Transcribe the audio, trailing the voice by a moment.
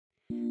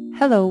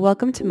Hello,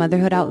 welcome to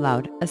Motherhood Out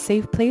Loud, a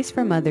safe place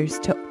for mothers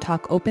to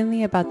talk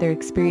openly about their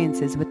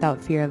experiences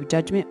without fear of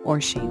judgment or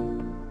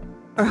shame.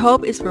 Our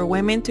hope is for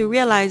women to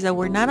realize that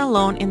we're not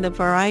alone in the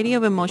variety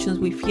of emotions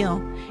we feel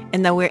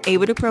and that we're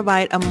able to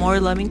provide a more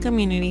loving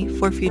community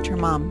for future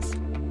moms.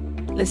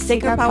 Let's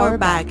take our power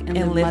back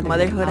and live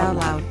motherhood out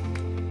loud.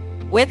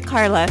 With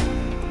Carla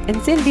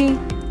and Cindy.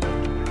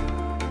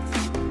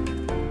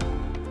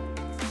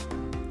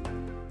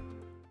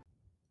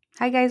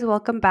 Hi guys,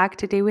 welcome back.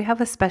 Today we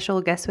have a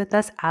special guest with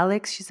us,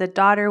 Alex. She's a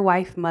daughter,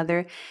 wife,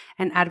 mother,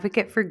 and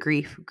advocate for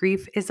grief.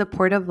 Grief is a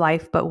part of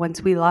life, but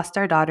once we lost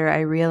our daughter,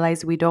 I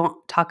realized we don't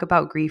talk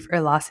about grief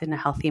or loss in a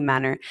healthy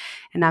manner.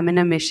 And I'm in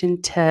a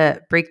mission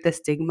to break the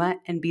stigma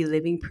and be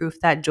living proof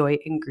that joy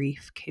and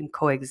grief can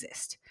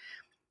coexist.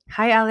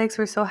 Hi Alex,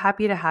 we're so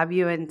happy to have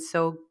you and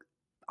so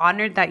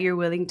honored that you're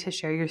willing to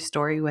share your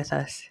story with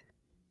us.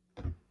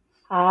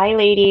 Hi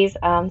ladies,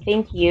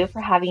 thank you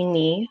for having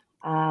me.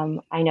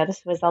 I know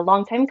this was a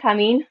long time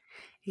coming.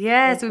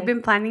 Yes, we've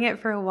been planning it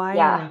for a while.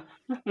 Yeah.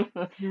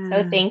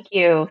 So thank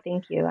you.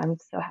 I'm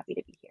so happy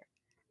to be here.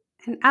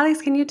 And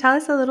Alex, can you tell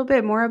us a little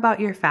bit more about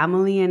your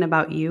family and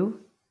about you?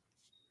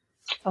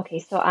 Okay,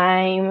 so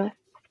I'm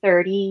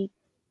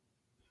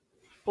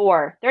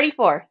 34.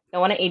 Don't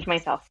want to age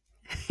myself.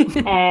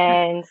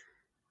 And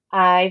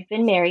I've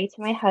been married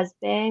to my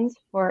husband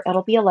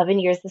it'll be 11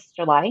 years this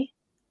July.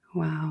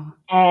 Wow.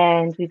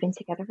 And we've been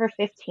together for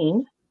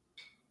 15.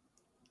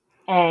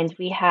 And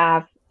we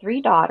have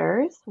 3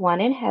 daughters, 1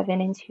 in heaven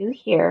and 2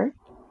 here.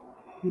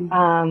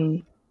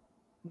 Mm-hmm.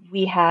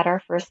 We had our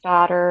first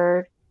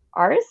daughter,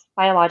 ours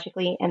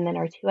biologically, and then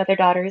our 2 other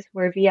daughters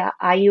were via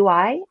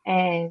IUI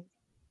and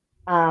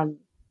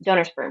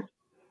donor sperm.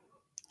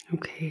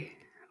 Okay.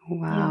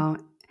 Wow.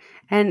 Yeah.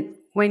 And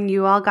when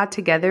you all got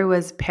together,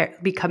 was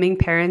becoming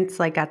parents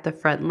like at the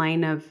front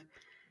line of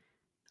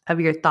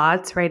your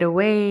thoughts right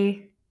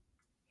away?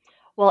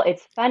 Well,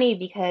 it's funny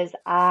because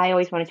I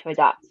always wanted to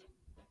adopt.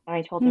 And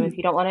I told him, if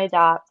you don't want to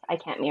adopt, I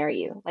can't marry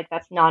you. Like,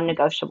 that's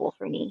non-negotiable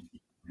for me.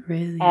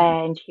 Really?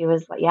 And he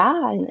was like,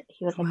 yeah. And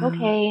he was like,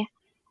 okay.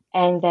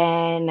 And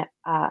then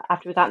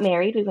after we got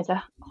married, we went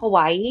to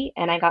Hawaii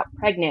and I got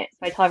pregnant. So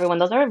I tell everyone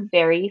those are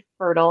very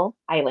fertile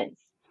islands.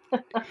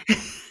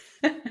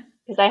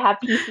 Because I have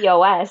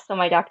PCOS. So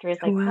my doctor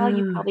is like, well,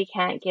 you probably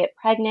can't get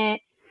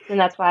pregnant. And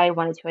that's why I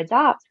wanted to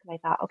adopt. Because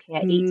I thought, okay,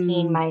 at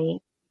 18, my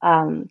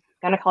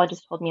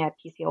gynecologist told me I had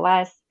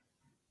PCOS.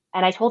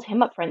 And I told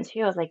him up front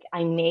too, I was like,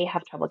 I may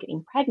have trouble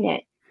getting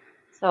pregnant.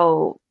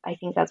 So I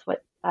think that's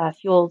what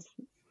fueled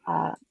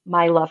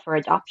my love for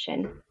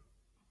adoption.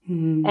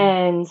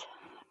 And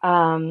then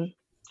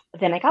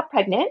I got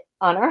pregnant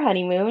on our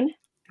honeymoon.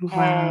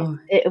 Wow. And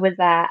it was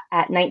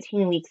at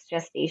 19 weeks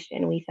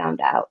gestation, we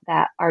found out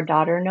that our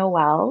daughter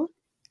Noel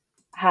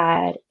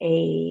had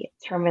a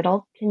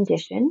terminal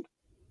condition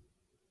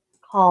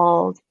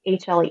called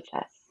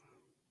HLHS.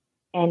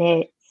 And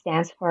it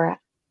stands for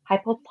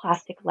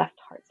Hypoplastic Left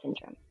Heart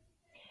Syndrome.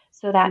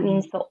 So that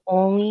means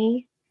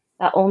only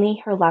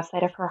her left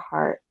side of her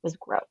heart was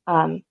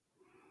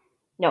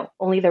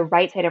only the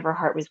right side of her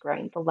heart was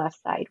growing. The left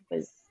side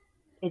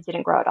it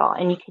didn't grow at all.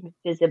 And you can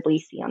visibly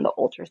see on the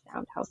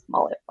ultrasound how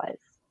small it was.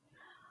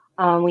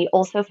 We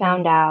also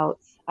found out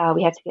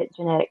we had to get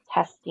genetic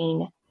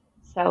testing.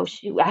 So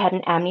I had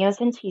an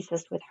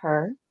amniocentesis with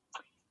her,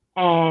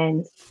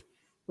 and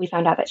we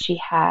found out that she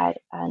had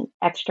an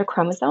extra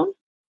chromosome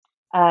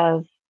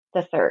of the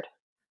 3rd.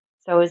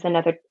 So it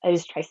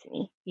was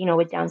trisomy. You know,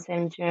 with Down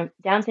syndrome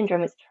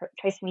is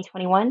trisomy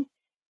 21.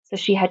 So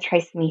she had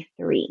trisomy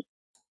 3.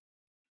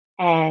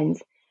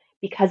 And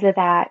because of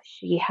that,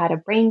 she had a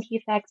brain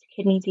defect,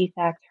 kidney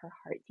defect, her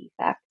heart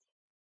defect.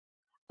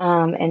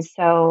 And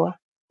so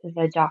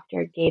the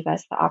doctor gave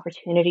us the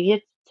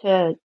opportunity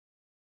to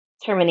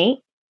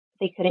terminate.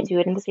 They couldn't do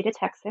it in the state of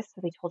Texas,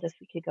 so they told us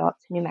we could go up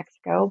to New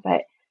Mexico,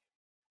 but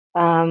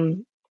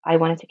I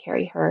wanted to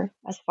carry her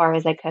as far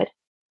as I could.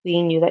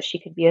 We knew that she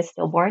could be a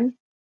stillborn,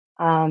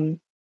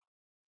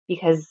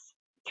 because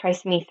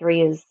trisomy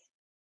 3 is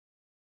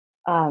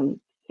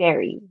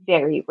very,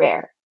 very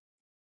rare.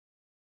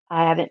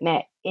 I haven't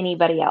met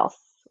anybody else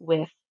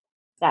with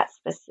that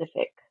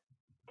specific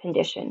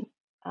condition.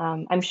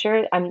 I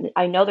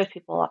know there's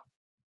people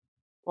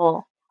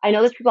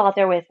out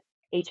there with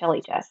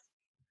HLHS,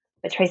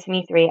 but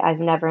trisomy 3,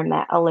 I've never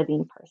met a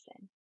living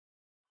person.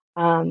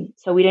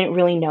 So we didn't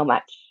really know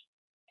much,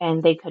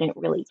 and they couldn't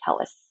really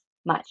tell us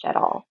much at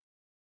all.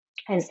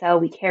 And so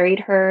we carried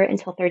her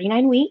until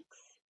 39 weeks,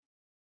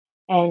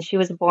 and she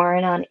was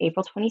born on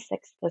April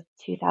 26th of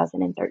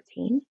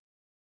 2013.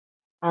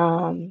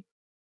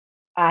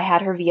 I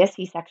had her via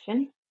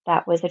C-section.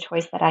 That was a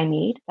choice that I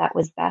made. That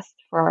was best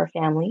for our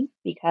family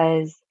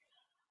because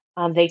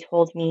they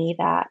told me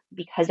that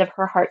because of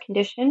her heart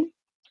condition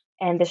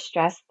and the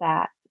stress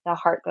that the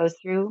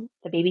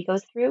baby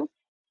goes through,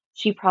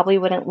 she probably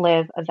wouldn't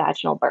live a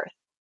vaginal birth.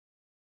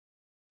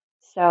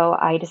 So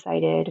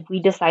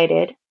we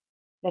decided,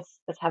 let's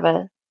have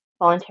a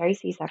voluntary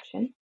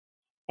C-section.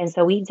 And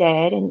so we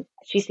did, and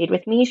she stayed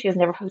with me. She was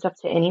never hooked up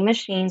to any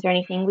machines or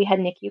anything. We had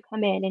NICU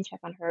come in and check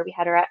on her. We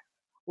had her at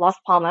Las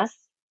Palmas,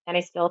 and I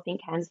still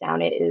think hands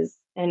down it is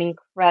an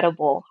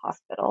incredible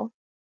hospital.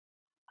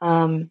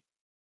 And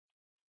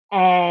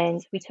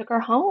we took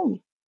her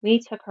home. We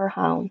took her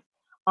home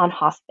on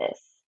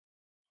hospice,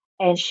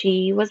 and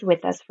she was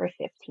with us for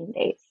 15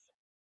 days.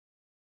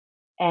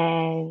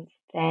 And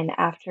then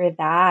after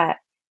that,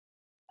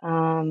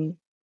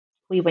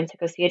 we went to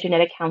go see a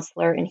genetic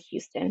counselor in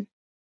Houston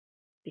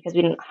because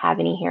we didn't have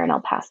any here in El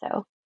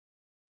Paso.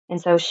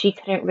 And so she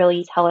couldn't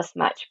really tell us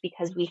much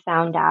because we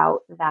found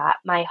out that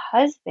my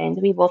husband,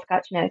 we both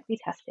got genetically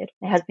tested.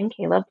 My husband,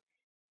 Caleb,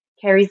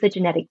 carries the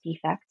genetic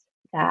defect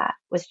that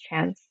was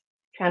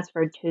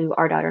transferred to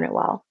our daughter,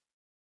 Noel.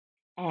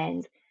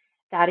 And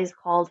that is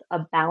called a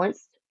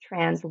balanced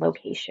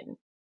translocation.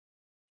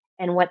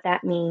 And what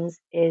that means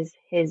is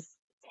his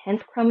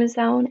 10th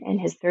chromosome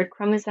and his 3rd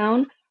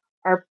chromosome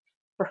are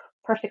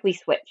perfectly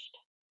switched.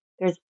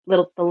 There's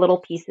the little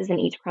pieces in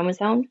each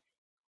chromosome.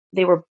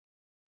 They were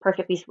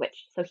perfectly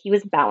switched. So he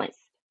was balanced.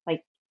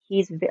 Like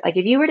like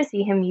if you were to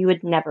see him, you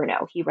would never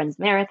know. He runs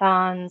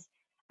marathons,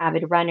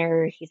 avid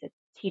runner. He's a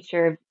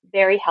teacher,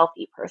 very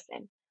healthy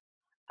person.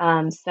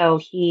 So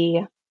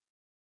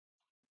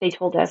they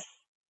told us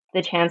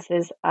the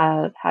chances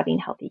of having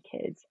healthy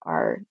kids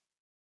are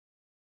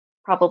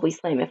probably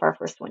slim if our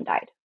first one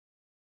died.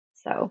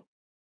 So,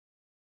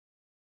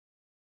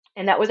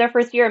 and that was our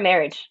first year of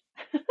marriage.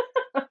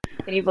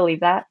 Can you believe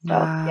that? So,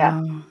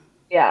 yeah, Wow.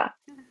 yeah,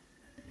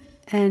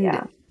 And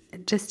yeah.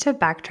 just to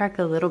backtrack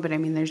a little bit, I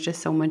mean, there's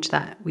just so much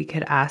that we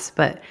could ask,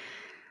 but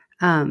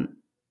um,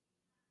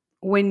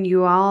 when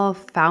you all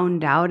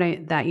found out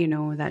that,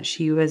 that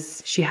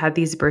she had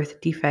these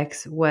birth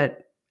defects,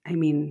 I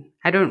mean,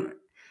 I don't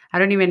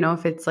even know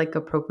if it's like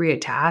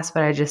appropriate to ask,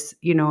 but I just,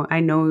 I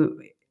know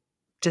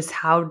just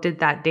how did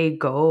that day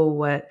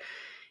go?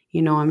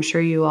 I'm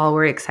sure you all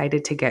were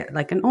excited to get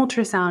like an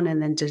ultrasound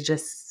and then to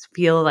just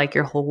feel like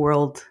your whole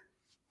world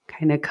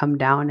kind of come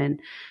down.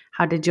 And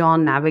how did you all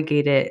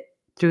navigate it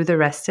through the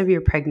rest of your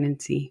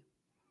pregnancy?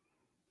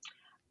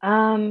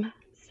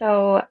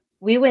 So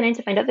we went in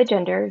to find out the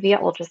gender via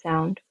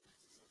ultrasound.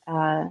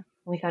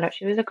 We found out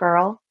she was a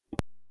girl,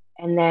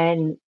 and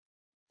then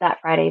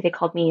that Friday they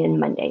called me in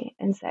Monday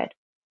and said,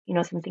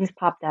 some things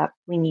popped up.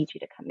 We need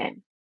you to come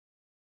in.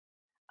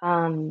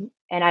 And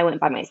I went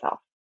by myself.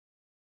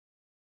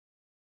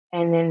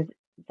 And then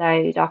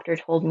the doctor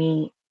told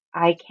me,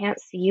 I can't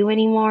see you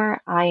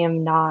anymore. I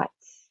am not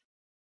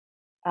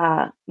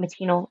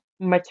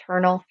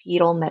maternal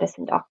fetal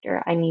medicine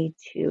doctor. I need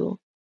to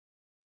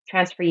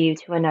transfer you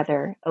to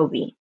another OB.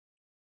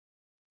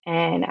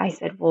 And I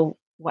said, well,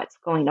 what's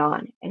going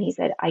on? And he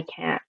said, I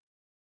can't.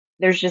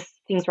 There's just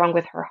things wrong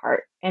with her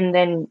heart. And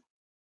then,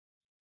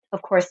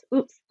 of course,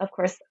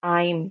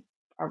 I'm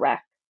a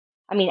wreck.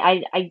 I mean,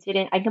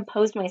 I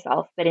composed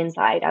myself, but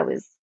inside I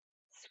was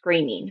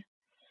screaming.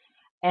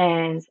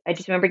 And I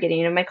just remember getting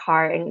in my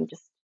car and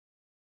just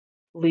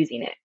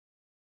losing it.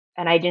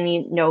 And I didn't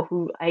even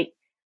know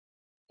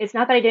it's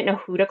not that I didn't know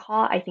who to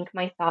call. I think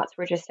my thoughts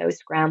were just so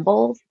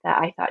scrambled that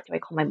I thought, do I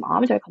call my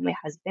mom? Do I call my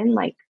husband?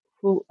 Like,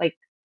 who, like,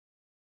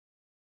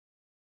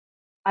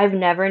 I've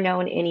never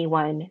known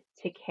anyone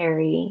to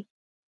carry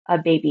a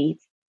baby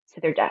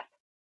to their death.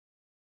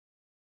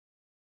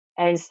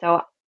 And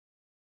so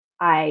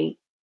I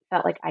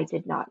felt like I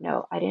did not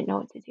know. I didn't know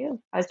what to do.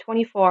 I was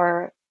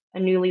 24, a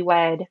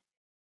newlywed.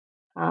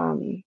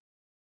 Um,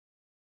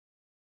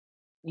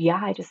 yeah,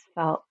 I just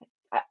felt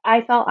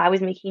I felt I was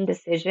making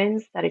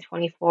decisions that a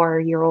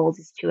 24-year-old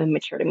is too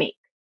immature to make.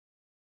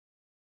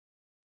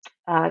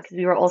 Because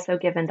we were also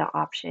given the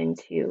option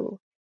to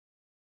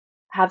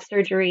have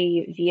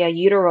surgery via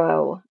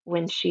utero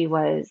when she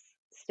was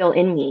still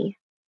in me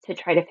to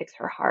try to fix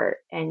her heart.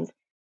 And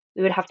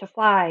we would have to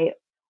fly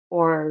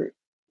or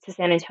to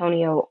San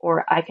Antonio,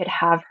 or I could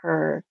have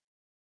her,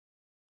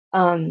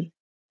 um,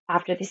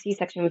 after the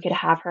C-section, we could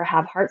have her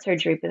have heart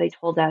surgery, but they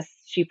told us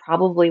she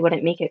probably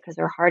wouldn't make it because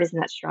her heart isn't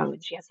that strong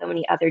and she has so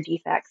many other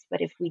defects.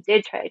 But if we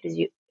did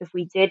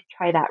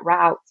try that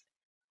route,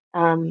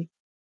 um,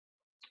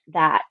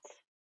 that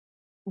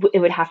it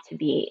would have to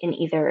be in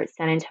either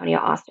San Antonio,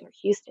 Austin, or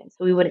Houston.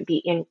 So we wouldn't be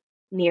in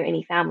near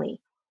any family.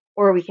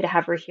 Or we could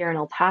have her here in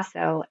El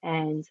Paso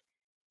and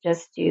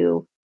just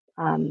do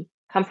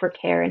comfort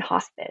care and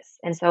hospice.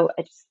 And so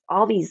it's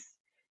all these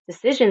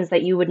decisions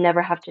that you would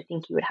never have to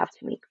think you would have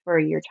to make for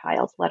your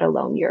child, let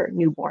alone your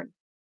newborn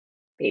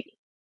baby.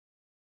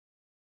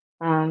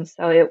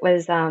 So it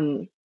was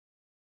I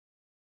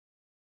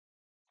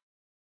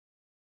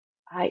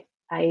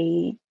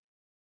I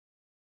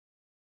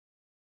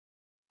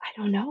I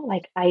don't know,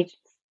 like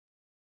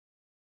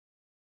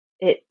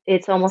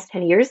it's almost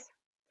 10 years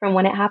from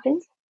when it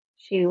happened.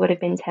 She would have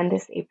been 10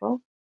 this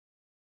April.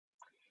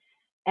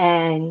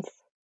 And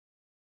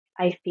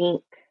I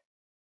think,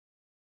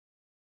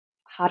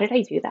 how did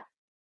I do that?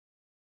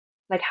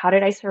 Like, how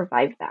did I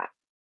survive that?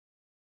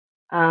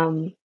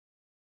 Um,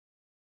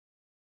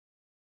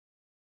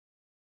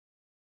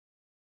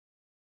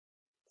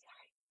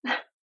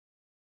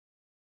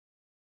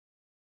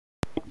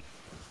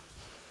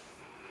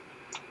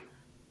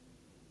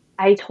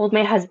 I told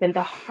my husband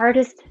the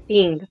hardest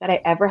thing that I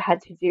ever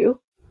had to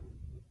do,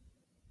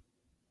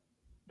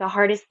 the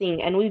hardest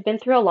thing, and we've been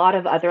through a lot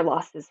of other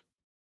losses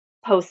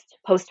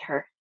post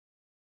her,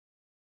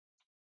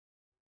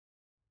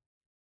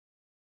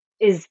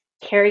 is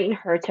carrying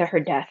her to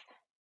her death,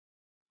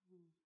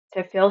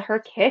 to feel her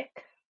kick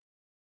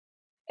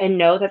and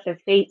know that the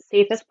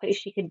safest place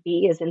she could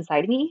be is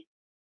inside me,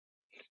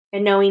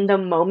 and knowing the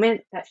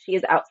moment that she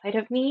is outside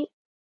of me,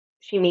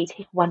 she may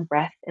take one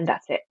breath and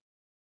that's it.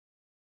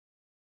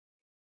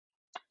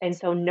 And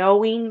so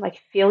knowing, like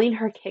feeling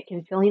her kick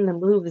and feeling the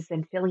moves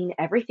and feeling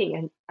everything.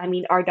 And I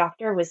mean, our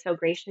doctor was so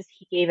gracious.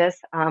 He gave us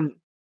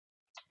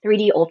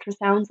 3D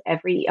ultrasounds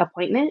every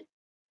appointment.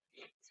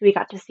 So we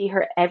got to see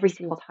her every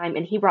single time.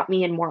 And he brought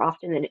me in more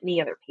often than any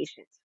other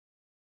patient.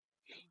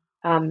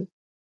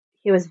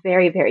 He was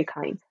very, very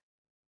kind.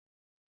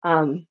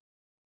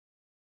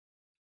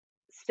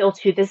 Still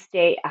to this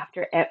day,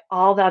 after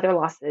all the other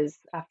losses,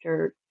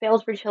 after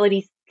failed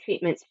fertility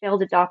treatments,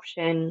 failed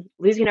adoption,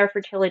 losing our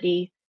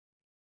fertility,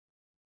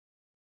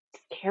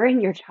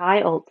 carrying your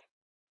child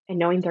and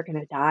knowing they're going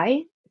to die,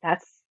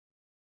 that's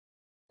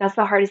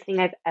the hardest thing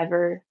I've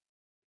ever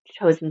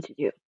chosen to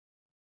do.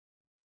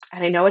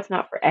 And I know it's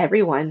not for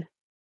everyone.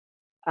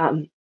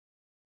 And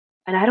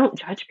I don't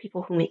judge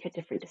people who make a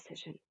different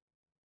decision.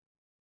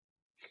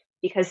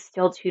 Because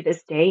still to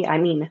this day, I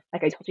mean,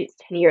 like I told you, it's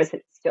 10 years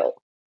and it's still.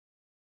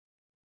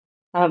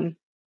 I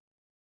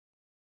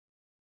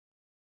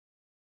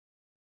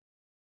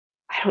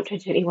don't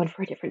judge anyone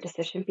for a different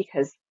decision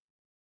because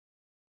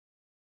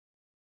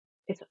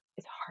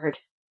it's hard.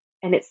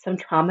 And it's some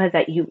trauma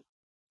that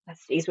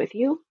stays with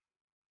you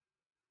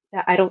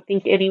that I don't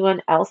think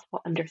anyone else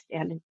will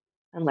understand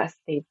unless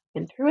they've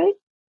been through it.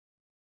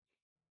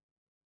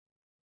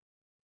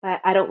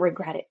 But I don't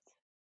regret it.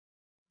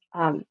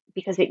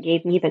 Because it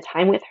gave me the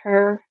time with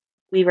her.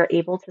 We were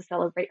able to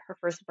celebrate her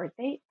first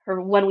birthday, her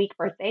 1 week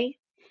birthday.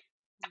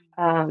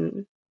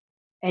 And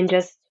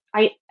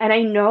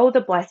I know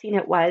the blessing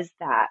it was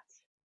that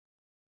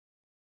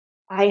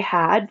I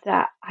had,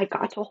 that I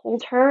got to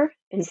hold her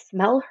and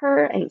smell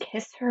her and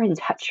kiss her and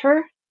touch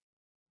her.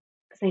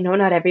 Because I know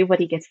not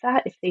everybody gets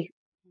that if they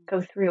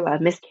go through a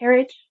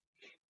miscarriage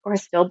or a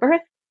stillbirth.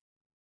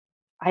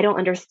 I don't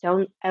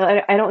understand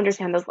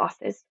those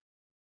losses.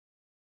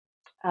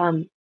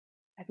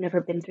 I've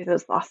never been through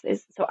those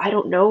losses, so I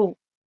don't know.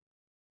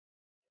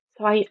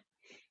 So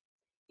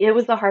it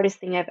was the hardest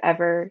thing I've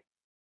ever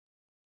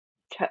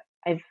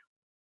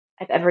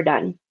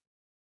done.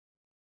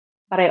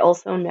 But I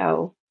also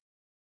know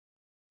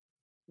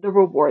the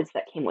rewards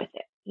that came with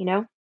it, you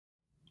know?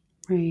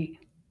 Right.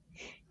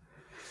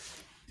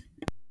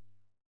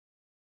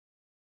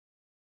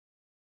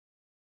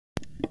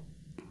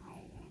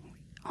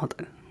 Hold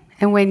on.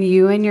 And when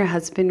you and your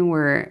husband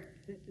were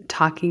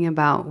talking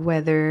about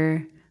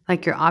whether,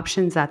 like your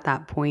options at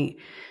that point,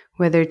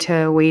 whether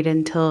to wait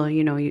until,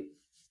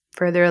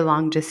 further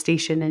along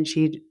gestation and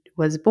she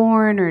was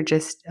born or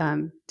just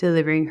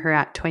delivering her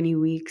at 20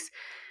 weeks,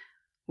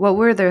 what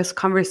were those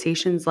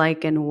conversations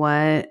like and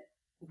what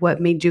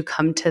made you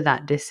come to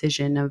that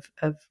decision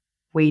of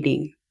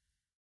waiting?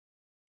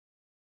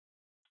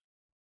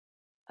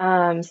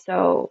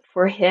 So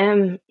for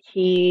him,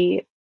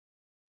 he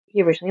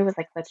originally was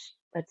like, let's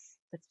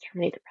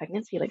terminate the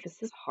pregnancy. Like,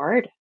 this is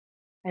hard.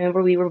 I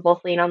remember we were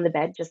both laying on the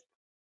bed, just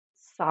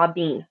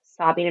sobbing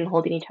and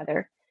holding each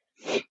other.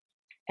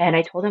 And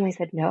I told him, I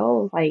said,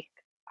 no, like,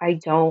 I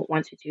don't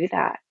want to do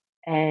that.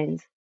 And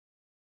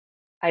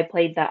I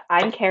played the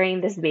I'm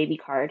carrying this baby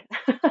card.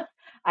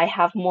 I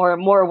have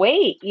more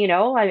weight,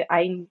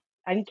 I'm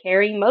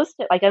carrying most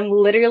of, like, I'm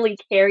literally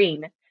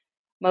carrying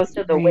most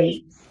of the Right.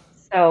 weight.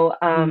 So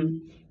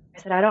Mm. I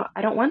said,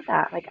 I don't want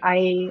that. Like,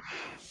 I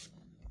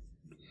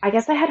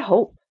guess I had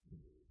hope.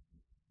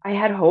 I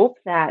had hope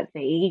that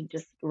they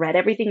just read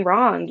everything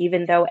wrong,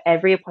 even though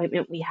every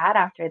appointment we had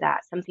after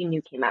that, something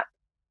new came up.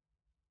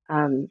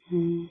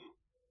 Mm.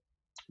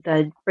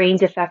 The brain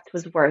defect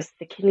was worse.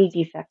 The kidney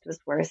defect was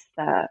worse.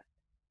 The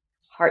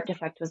heart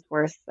defect was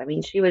worse. I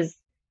mean, she was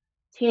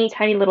a teeny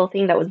tiny little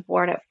thing that was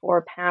born at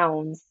 4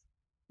 pounds,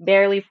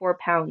 barely 4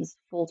 pounds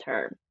full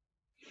term.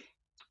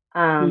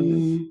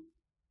 Mm.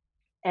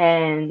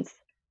 And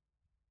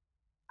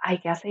I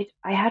guess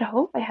I had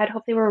hope. I had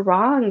hope they were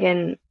wrong,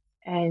 and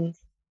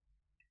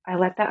I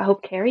let that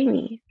hope carry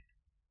me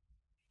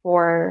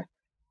for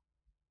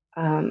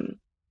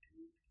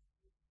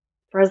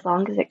as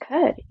long as it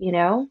could,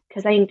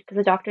 because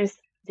the doctors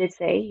did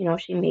say,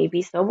 she may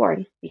be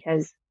stillborn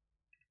because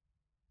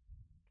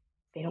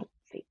they don't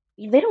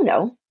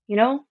know,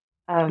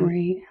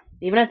 Right.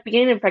 even at the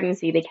beginning of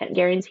pregnancy, they can't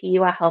guarantee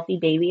you a healthy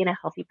baby and a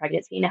healthy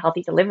pregnancy and a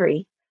healthy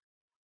delivery.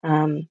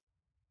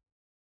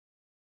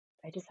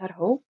 I just had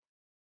hope.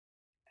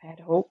 I had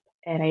hope,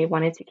 and I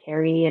wanted to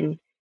carry, and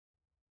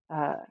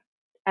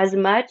as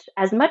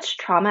much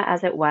trauma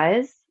as it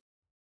was,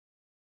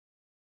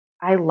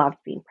 I loved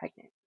being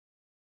pregnant.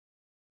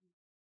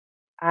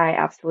 I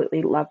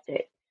absolutely loved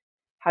it.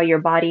 How your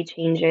body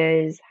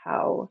changes,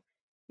 how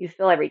you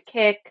feel every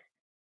kick,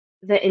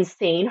 the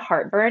insane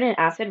heartburn and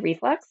acid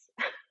reflux.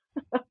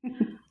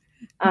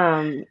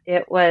 Um,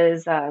 it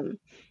was um,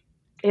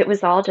 it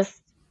was all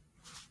just,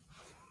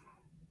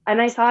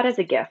 and I saw it as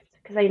a gift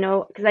because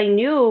I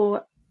knew,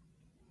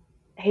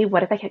 hey,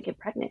 what if I can't get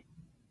pregnant?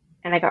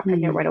 And I got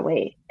pregnant Mm. right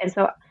away. And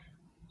so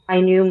I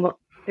knew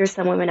there's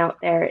some women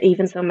out there,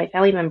 even some of my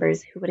family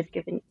members, who would have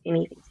given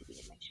anything to be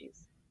in my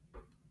shoes.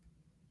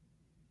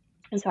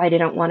 And so I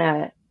didn't want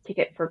to take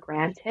it for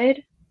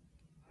granted,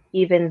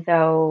 even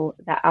though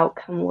the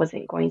outcome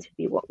wasn't going to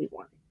be what we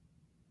wanted.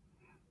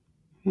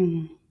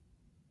 Mm.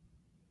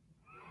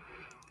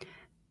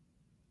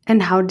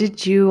 And how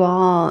did you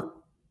all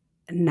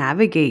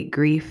navigate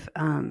grief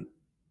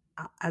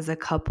as a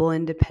couple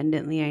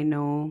independently?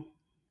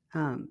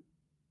 Um,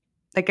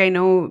 I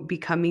know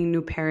becoming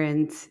new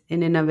parents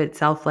in and of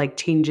itself like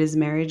changes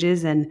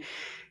marriages, and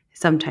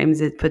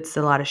sometimes it puts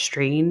a lot of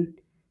strain.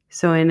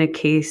 So in a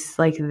case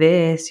like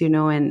this,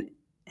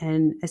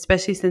 and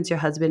especially since your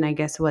husband, I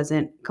guess,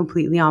 wasn't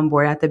completely on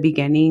board at the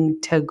beginning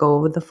to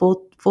go the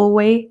full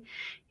way,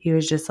 he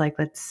was just like,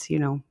 let's,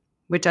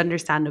 which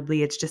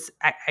understandably, it's just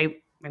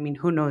I mean,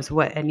 who knows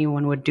what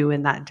anyone would do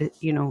in that,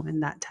 in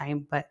that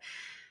time. But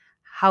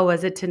how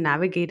was it to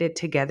navigate it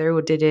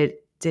together? Did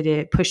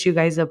it push you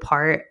guys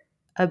apart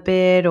a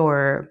bit,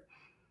 or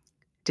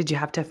did you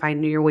have to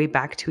find your way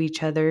back to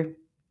each other?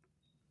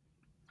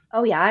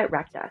 Oh yeah, it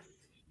wrecked us.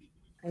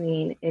 I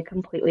mean, it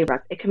completely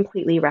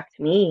wrecked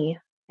me.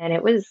 And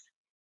it was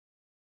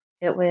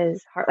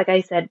hard. Like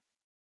I said,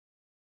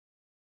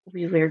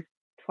 we were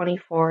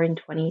 24 and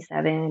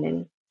 27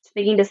 and just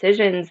making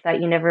decisions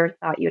that you never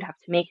thought you'd have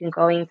to make, and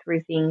going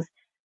through things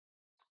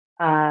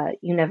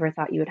you never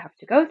thought you would have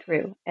to go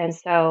through. And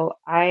so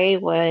I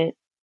went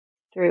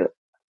through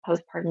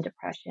postpartum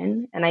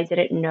depression, and I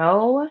didn't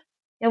know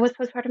it was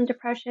postpartum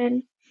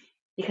depression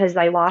because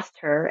I lost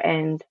her,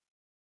 and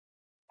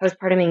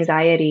postpartum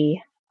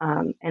anxiety.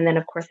 And then,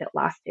 of course, it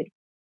lasted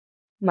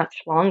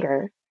much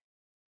longer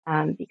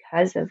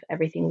because of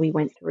everything we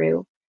went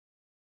through.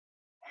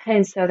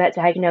 And so that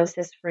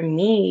diagnosis for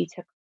me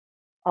took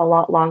a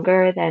lot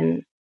longer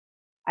than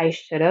I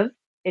should have.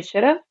 It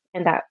should have.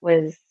 And that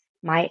was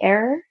my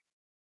error.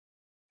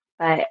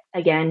 But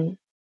again,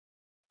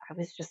 I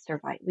was just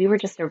surviving. We were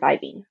just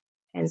surviving.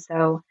 And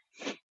so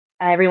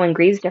everyone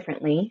grieves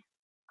differently,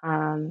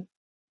 um,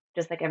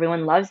 just like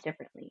everyone loves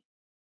differently.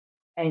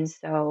 And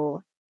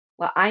so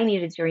what I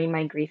needed during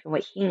my grief and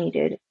what he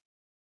needed,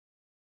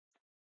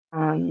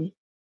 um,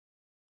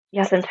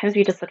 yeah, sometimes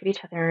we just look at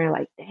each other and are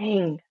like,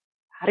 dang,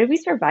 how did we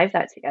survive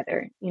that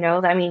together?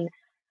 I mean,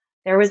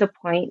 there was a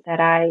point that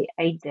I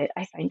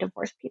signed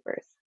divorce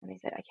papers, and I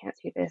said, I can't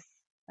do this.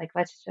 Like,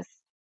 let's just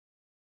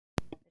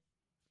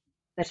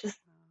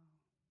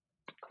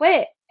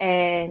quit.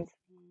 And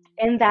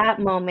in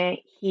that moment,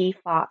 he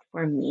fought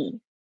for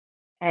me.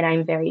 And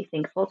I'm very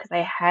thankful because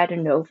I had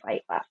no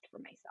fight left for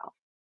myself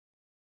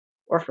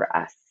or for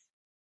us.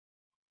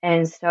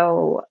 And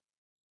so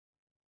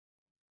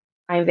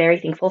I'm very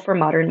thankful for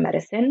modern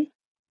medicine,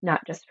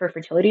 not just for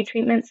fertility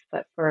treatments,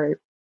 but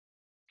for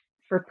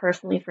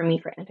personally for me,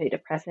 for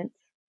antidepressants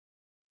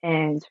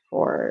and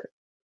for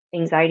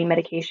anxiety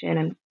medication.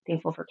 I'm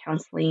thankful for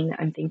counseling.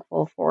 I'm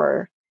thankful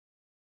for,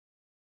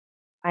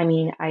 I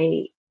mean,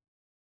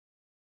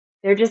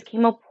 there just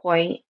came a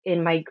point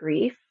in my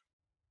grief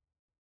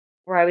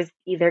where I was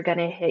either going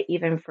to hit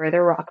even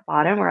further rock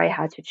bottom or I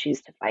had to choose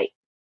to fight.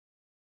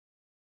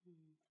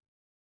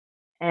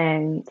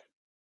 And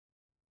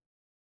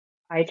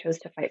I chose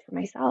to fight for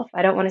myself.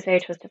 I don't want to say I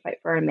chose to fight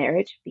for our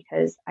marriage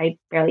because I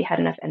barely had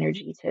enough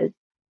energy to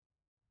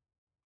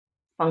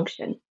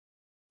function.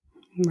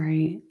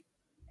 Right.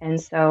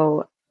 And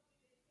so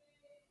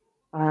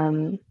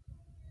I'm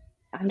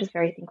just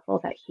very thankful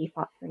that he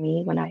fought for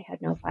me when I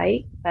had no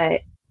fight.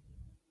 But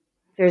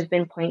there's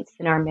been points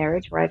in our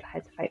marriage where I've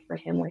had to fight for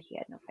him where he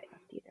had no fight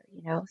left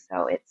either.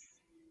 So it's,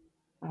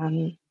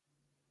 um,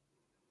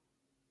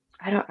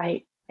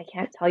 I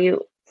can't tell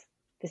you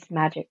this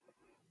magic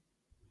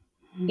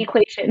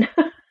equation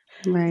because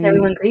Right.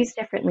 everyone grieves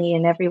differently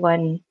and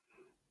everyone,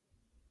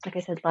 like I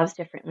said, loves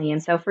differently.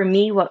 And so for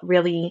me, what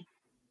really,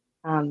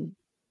 um,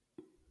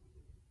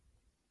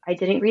 I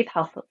didn't grieve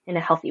in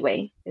a healthy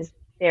way. Is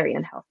very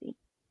unhealthy.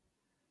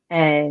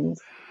 And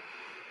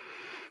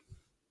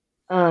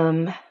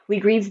we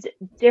grieved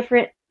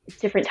different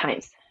different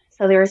times.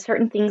 So there are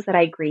certain things that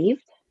I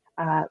grieved,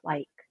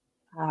 like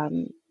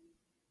um,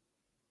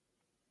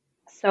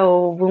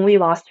 so when we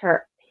lost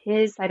her,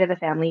 his side of the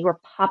family were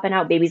popping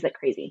out babies like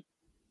crazy.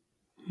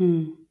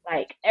 Hmm.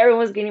 Like everyone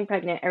was getting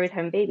pregnant every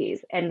time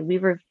babies, and we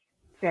were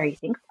very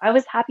thankful. I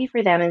was happy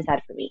for them and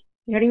sad for me.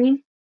 You know what I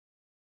mean?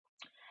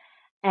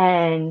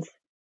 And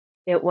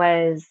it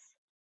was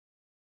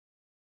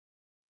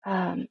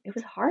it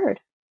was hard.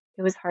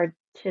 It was hard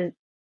to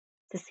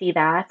see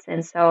that,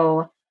 and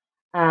so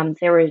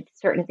there were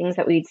certain things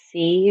that we'd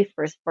see,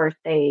 first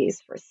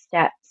birthdays, first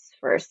steps,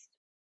 first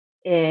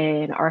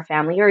in our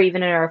family or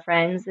even in our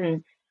friends.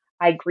 And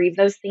I grieve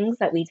those things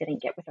that we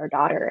didn't get with our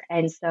daughter.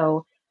 And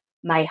so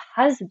my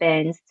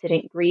husband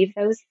didn't grieve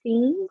those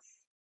things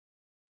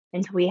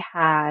until we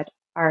had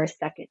our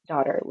second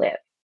daughter live.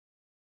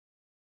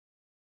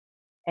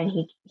 And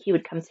he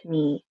would come to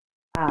me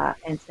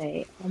and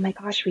say, "Oh my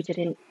gosh,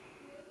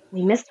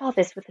 we missed all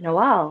this with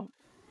Noel."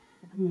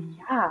 And I'm like,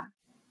 "Yeah."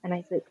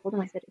 And told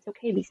him, I said, "It's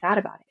okay, be sad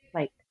about it.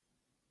 Like,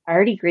 I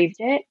already grieved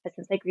it, but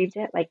since I grieved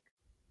it, like,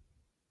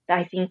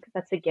 I think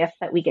that's a gift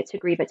that we get to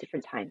grieve at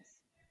different times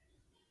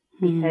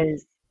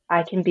because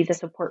I can be the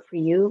support for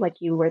you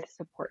like you were the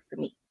support for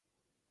me,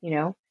 you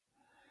know?"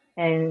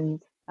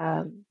 And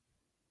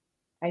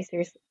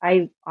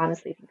I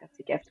honestly think that's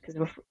a gift because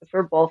if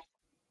we're both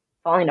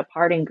falling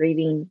apart and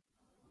grieving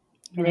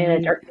and in a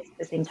Right. dark place at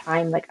the same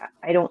time, like,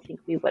 I don't think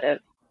we would have,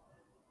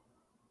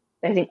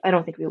 I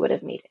don't think we would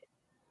have made it.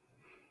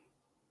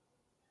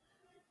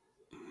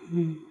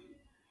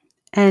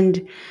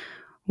 And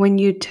when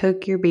you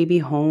took your baby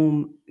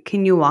home,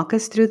 can you walk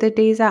us through the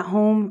days at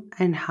home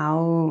and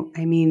how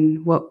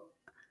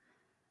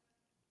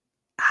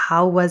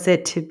was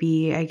it to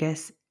be, I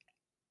guess,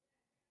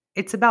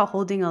 it's about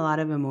holding a lot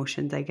of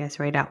emotions, I guess,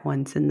 right at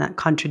once and that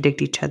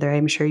contradict each other.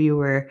 I'm sure you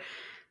were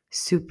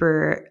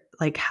super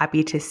like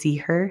happy to see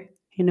her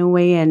in a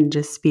way and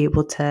just be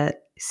able to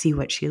see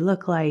what she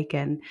looked like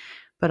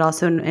but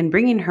also and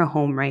bringing her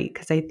home, right?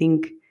 Because I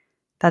think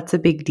that's a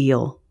big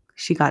deal.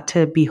 She got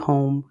to be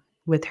home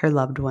with her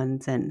loved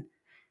ones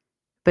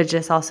but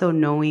just also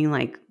knowing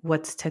like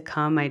what's to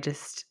come.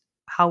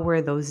 How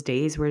were those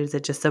days? Was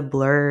it just a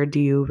blur? Do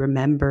you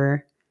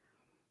remember?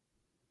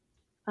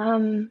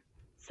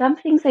 Some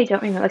things I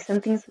don't remember. Like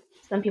some things,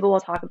 some people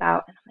will talk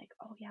about, and I'm like,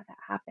 "Oh yeah, that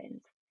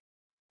happened."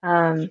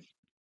 Um,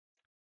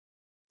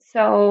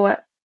 so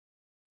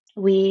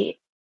we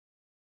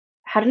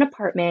had an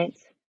apartment,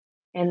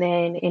 and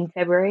then in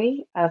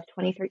February of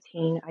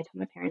 2013, I told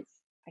my parents,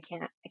 I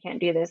can't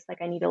do this.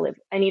 Like, I need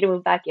to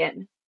move back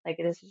in. Like,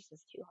 this is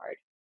just too hard."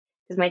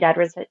 Because my dad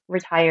was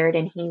retired,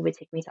 and he would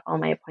take me to all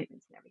my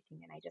appointments and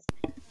everything, and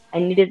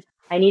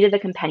I needed the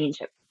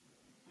companionship.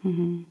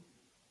 Mm-hmm.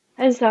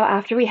 And so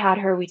after we had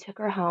her, we took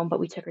her home, but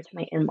we took her to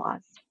my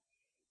in-laws.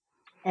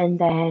 And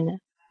then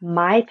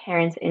my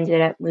parents ended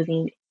up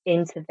moving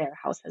into their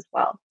house as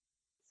well.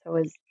 So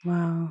it was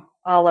Wow.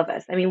 all of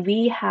us. I mean,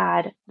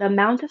 the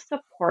amount of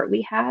support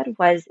we had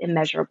was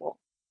immeasurable.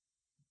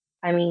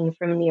 I mean,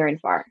 from near and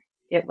far.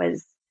 It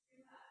was,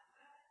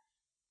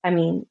 I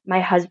mean, my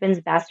husband's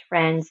best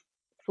friends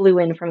flew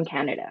in from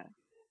Canada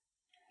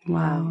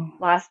Wow.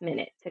 last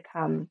minute to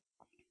come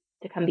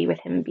be with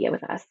him and be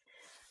with us.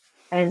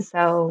 And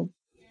so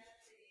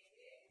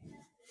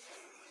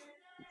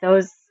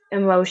those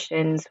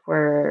emotions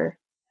were,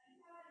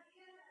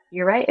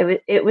 you're right,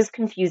 it was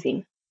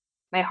confusing.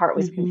 My heart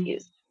was Mm-hmm.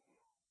 confused.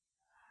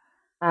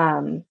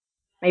 Um,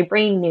 my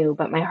brain knew,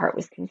 but my heart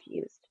was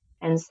confused.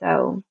 And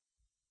so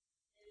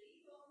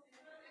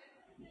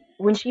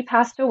when she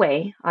passed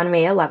away on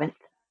May 11th,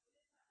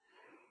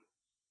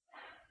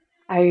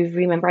 I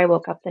remember I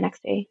woke up the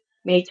next day,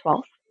 May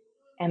 12th,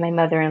 and my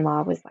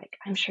mother-in-law was like,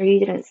 "I'm sure you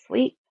didn't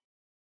sleep."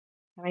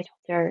 And I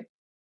told her,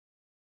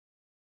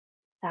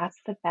 "That's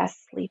the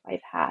best sleep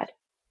I've had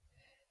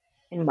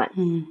in months."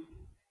 Mm.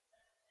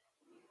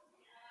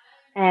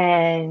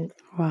 And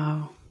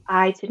Wow.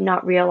 I did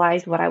not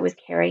realize what I was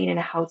carrying and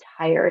how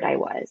tired I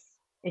was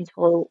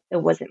until it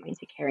wasn't mine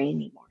to carry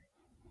anymore.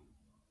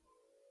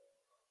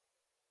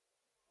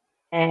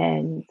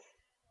 And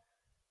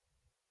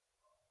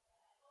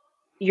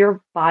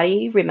your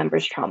body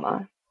remembers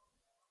trauma.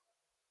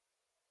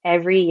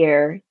 Every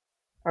year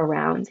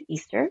around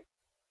Easter,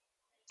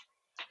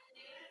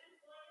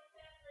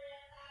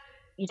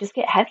 you just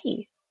get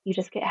heavy. You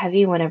just get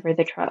heavy whenever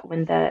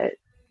when the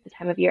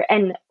time of year.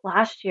 And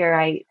last year,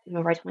 I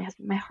remember I told my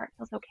husband, "My heart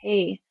feels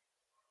okay,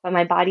 but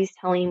my body's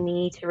telling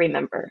me to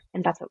remember,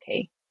 and that's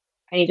okay.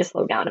 I need to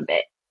slow down a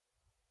bit."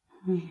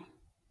 Mm.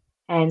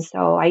 And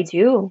so I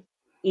do.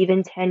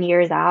 Even 10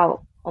 years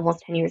out,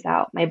 almost 10 years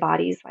out, my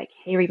body's like,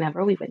 "Hey,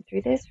 remember we went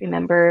through this?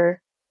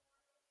 Remember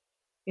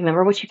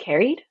what you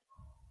carried?"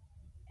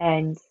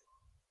 And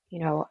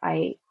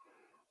I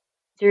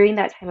during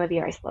that time of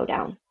year, I slow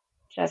down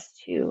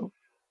just to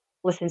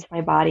listen to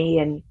my body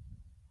and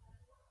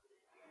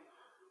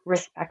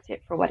respect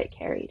it for what it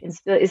carried, and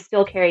still is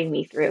still carrying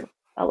me through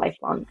a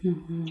lifelong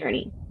Mm-hmm.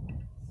 journey.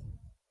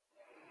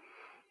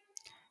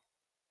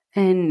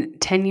 And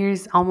 10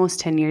 years, almost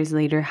 10 years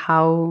later,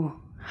 how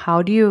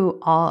do you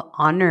all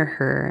honor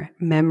her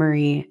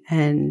memory?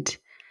 And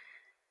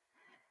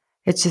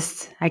it's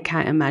just, I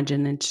can't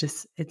imagine.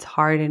 It's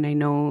hard. And I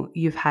know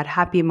you've had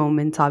happy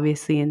moments,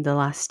 obviously, in the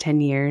last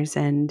 10 years,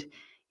 and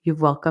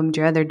you've welcomed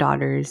your other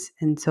daughters.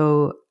 And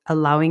so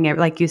allowing it,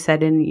 like you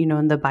said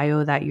in the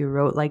bio that you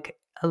wrote, like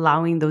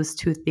allowing those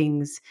two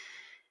things,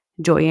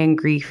 joy and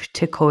grief,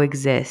 to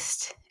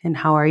coexist. And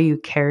how are you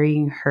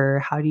carrying her?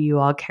 How do you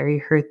all carry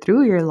her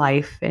through your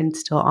life and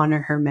still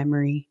honor her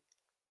memory?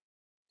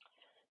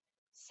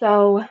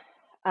 So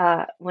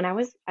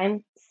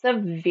I'm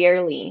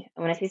severely,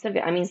 when I say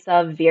severe, I mean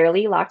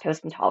severely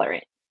lactose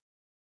intolerant.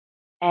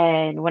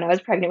 And when I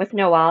was pregnant with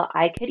Noel,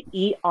 I could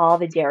eat all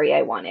the dairy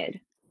I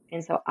wanted.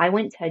 And so I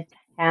went to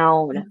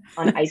town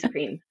on ice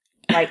cream.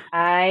 Like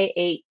I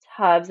ate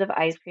tubs of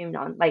ice cream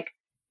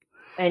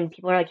and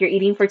people are like, "You're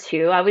eating for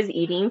two." I was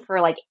eating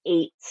for like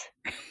eight.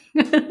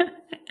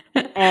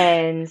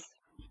 And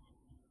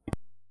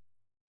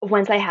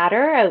once I had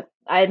her,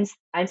 I'm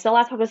still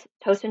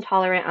lactose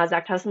intolerant. I was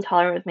lactose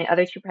intolerant with my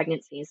other two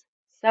pregnancies.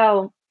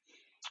 So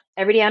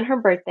every day on her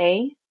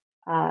birthday,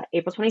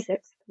 April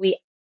 26th, we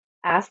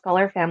ask all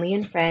our family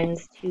and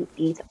friends to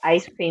eat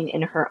ice cream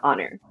in her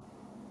honor.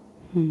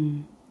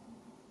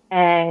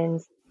 And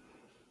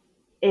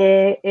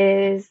it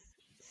is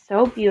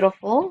so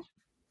beautiful.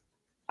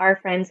 Our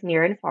friends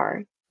near and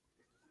far,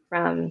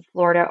 from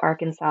Florida,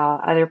 Arkansas,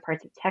 other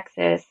parts of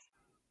Texas,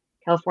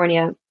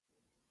 California,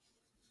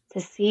 to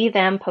see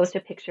them post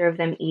a picture of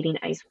them eating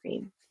ice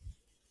cream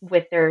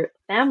with their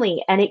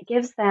family. And it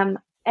gives them,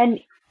 and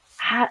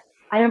I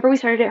remember we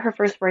started at her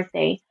first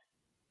birthday,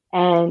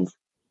 and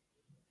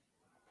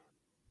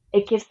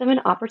it gives them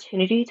an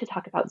opportunity to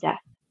talk about death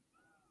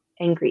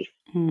and grief.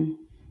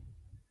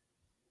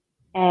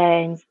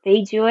 And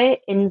they do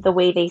it in the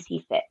way they see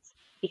fit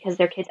because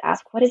their kids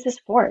ask, "What is this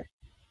for?"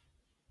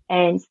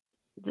 And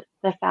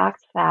the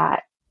fact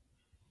that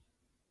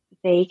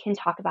they can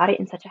talk about it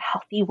in such a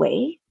healthy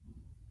way,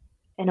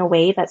 in a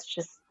way that's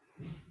just,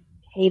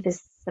 hey,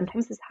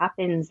 sometimes this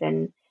happens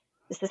and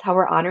this is how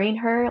we're honoring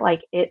her.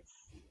 Like to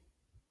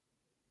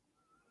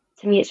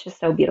me, it's just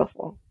so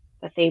beautiful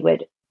that they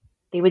would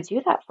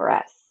do that for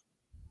us.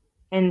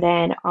 And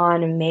then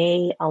on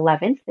May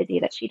 11th, the day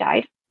that she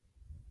died,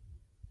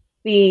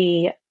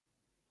 we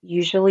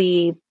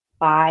usually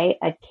buy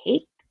a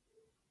cake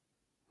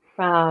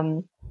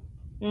from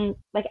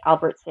like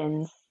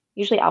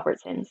usually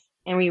Albertsons,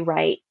 and we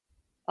write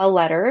a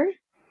letter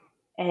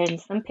and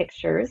some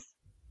pictures,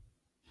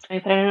 and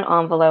we put it in an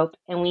envelope,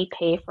 and we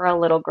pay for a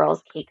little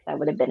girl's cake that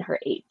would have been her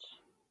age.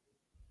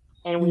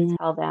 And we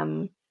tell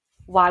them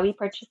why we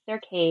purchased their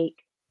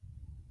cake,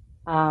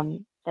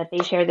 that they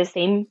share the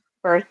same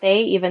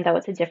birthday, even though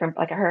it's a different,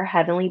 like her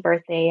heavenly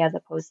birthday as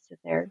opposed to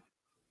their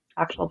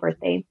actual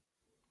birthday.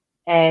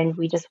 And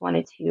we just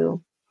wanted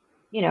to,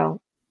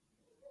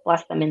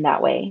 bless them in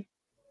that way.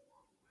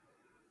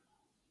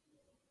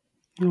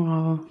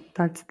 Oh,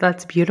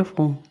 that's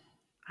beautiful.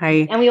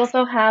 And we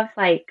also have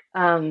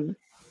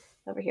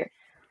over here,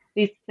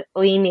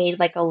 we made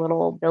like a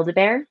little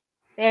Build-A-Bear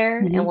there,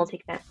 and we'll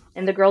take that.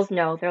 And the girls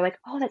know, they're like,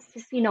 "Oh, that's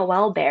Sissy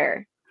Noel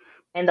bear."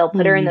 And they'll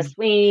put her in the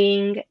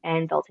swing,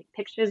 and they'll take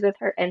pictures with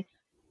her, and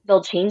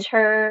they'll change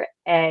her.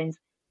 And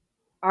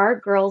our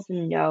girls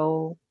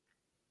know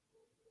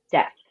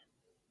death.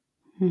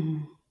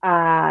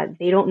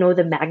 They don't know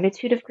the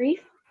magnitude of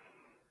grief,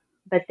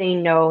 but they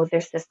know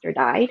their sister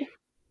died.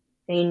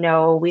 They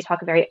know we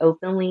talk very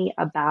openly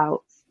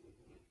about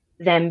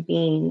them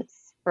being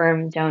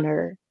sperm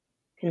donor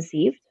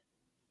conceived.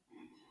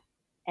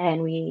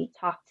 And we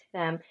talk to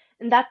them,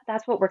 and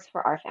that's what works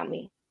for our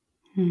family.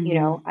 I'm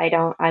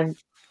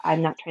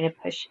not trying to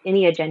push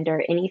any agenda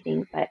or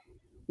anything, but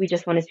we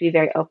just wanted to be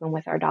very open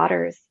with our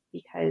daughters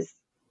because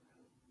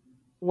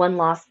one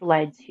loss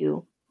led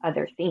to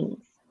other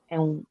things,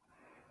 and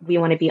we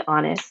want to be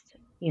honest.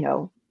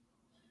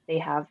 They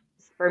have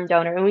sperm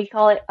donor, and we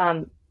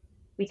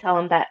tell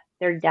them that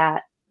their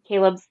dad,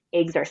 Caleb's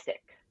eggs are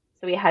sick,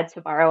 so we had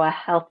to borrow a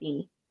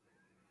healthy,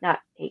 not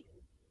egg.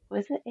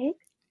 Was it egg?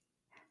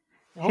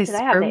 No, because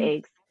I have the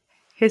eggs.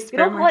 His sperm.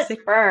 We don't call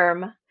it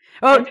sperm.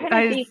 Oh, I'm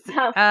trying to think.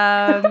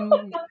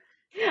 I'm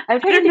trying to to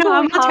think know.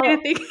 what we call it.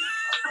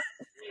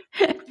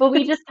 But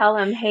we just tell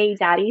them, "Hey,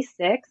 Daddy's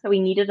sick, so we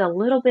needed a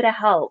little bit of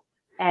help,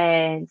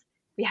 and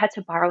we had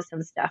to borrow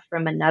some stuff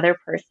from another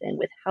person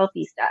with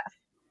healthy stuff."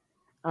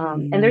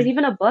 And there's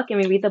even a book, and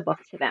we read the book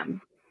to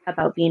them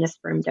about being a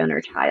sperm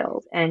donor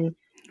child. And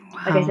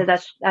like I said,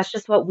 that's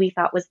just what we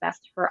thought was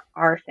best for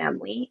our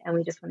family, and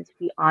we just wanted to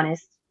be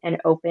honest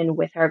and open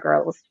with our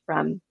girls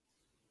from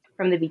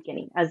the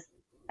beginning, as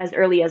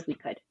early as we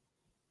could.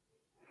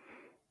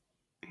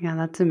 Yeah,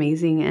 that's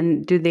amazing.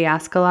 And do they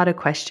ask a lot of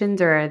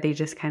questions, or are they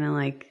just kind of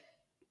like,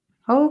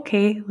 "Oh,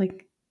 okay"?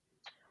 Like,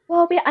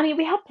 well,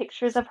 we have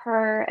pictures of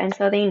her, and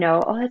so they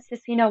know, "Oh, that's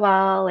Sissy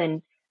Noel,"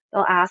 and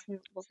they'll ask, and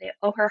we'll say,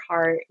 "Oh, her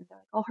heart," and they're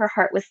like, "Oh, her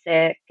heart was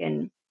sick,"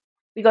 and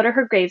we go to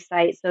her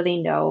gravesite so they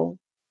know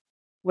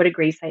what a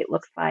gravesite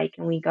looks like,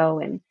 and we go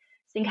and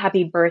sing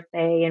happy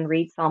birthday and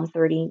read Psalm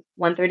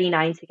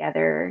 139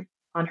 together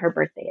on her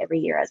birthday every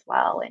year as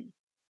well.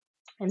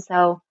 And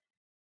so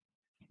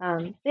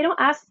they don't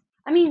ask,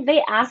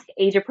 they ask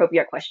age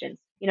appropriate questions,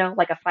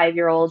 like a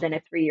 5-year-old and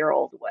a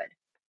 3-year-old would,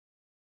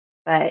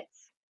 but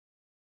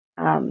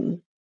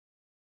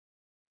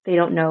they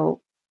don't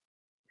know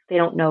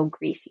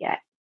grief yet.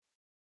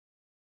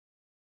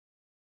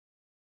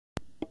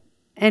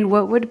 And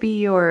what would be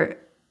your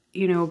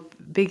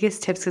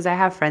biggest tips? Because I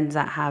have friends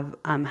that have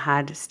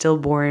had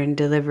stillborn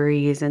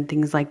deliveries and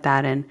things like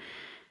that, and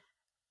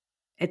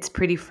it's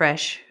pretty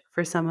fresh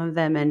for some of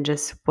them. And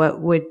just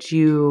what would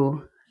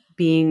you,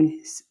 being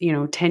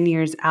 10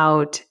 years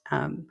out,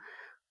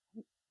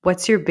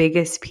 what's your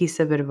biggest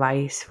piece of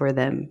advice for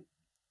them,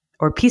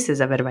 or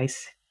pieces of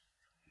advice?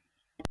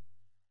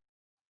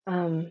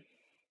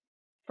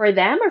 For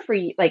them or for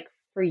you, like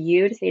for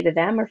you to say to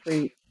them or for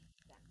you?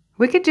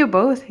 We could do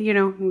both, we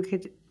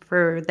could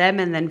for them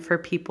and then for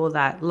people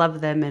that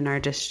love them and are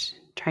just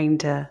trying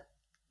to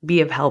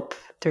be of help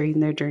during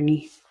their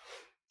journey.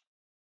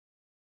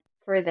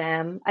 For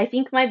them, I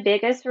think my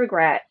biggest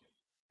regret,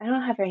 I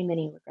don't have very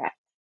many regrets,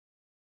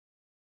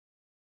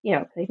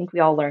 because I think we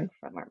all learn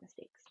from our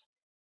mistakes,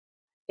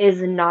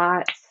 is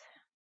not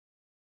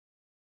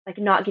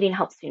getting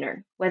help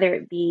sooner, whether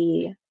it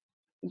be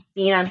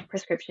being on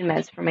prescription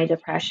meds for my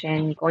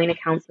depression, going to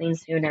counseling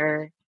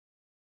sooner.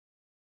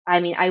 I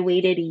mean, I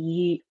waited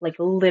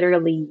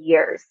literally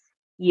years,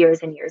 years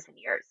and years and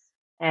years,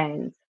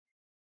 and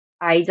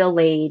I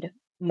delayed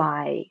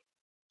my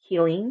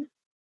healing.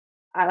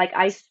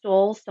 I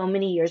stole so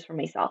many years from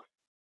myself.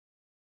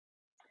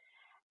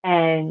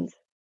 And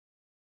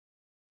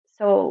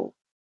so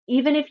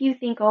even if you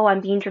think, oh,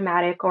 I'm being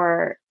dramatic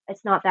or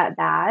it's not that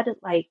bad,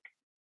 like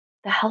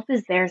the help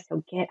is there,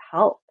 so get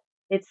help.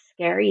 It's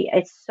scary.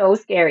 It's so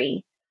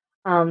scary.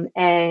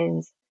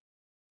 And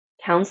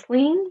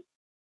counseling,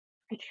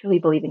 I truly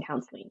believe in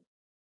counseling.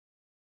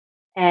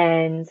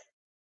 And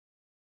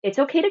it's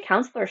okay to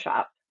counselor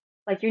shop.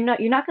 Like you're not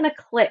going to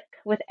click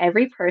with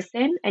every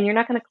person and you're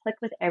not going to click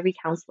with every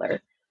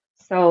counselor.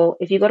 So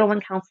if you go to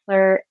one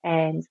counselor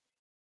and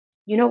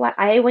you know what,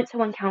 I went to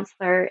one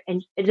counselor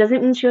and it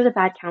doesn't mean she was a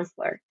bad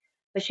counselor,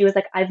 but she was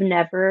like, I've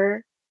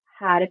never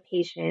had a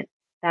patient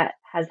that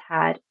has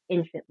had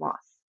infant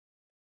loss.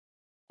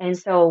 And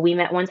so we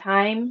met one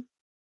time.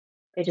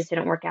 It just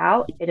didn't work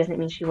out. It doesn't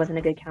mean she wasn't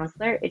a good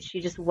counselor.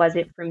 She just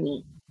wasn't for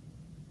me.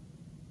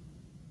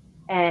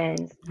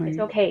 And it's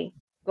okay.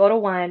 Go to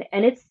one.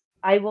 And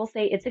I will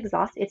say it's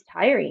exhausting. It's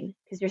tiring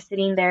because you're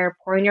sitting there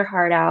pouring your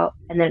heart out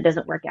and then it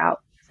doesn't work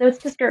out. So it's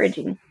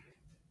discouraging.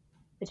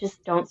 But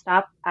just don't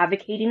stop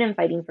advocating and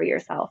fighting for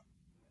yourself.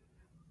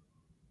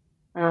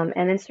 And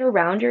then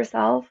surround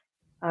yourself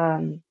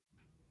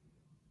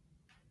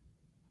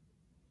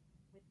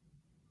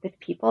with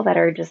people that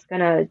are just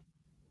going to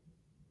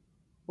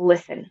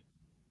listen.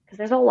 Because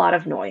there's a lot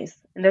of noise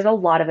and there's a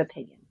lot of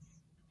opinions.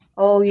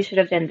 Oh, you should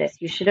have done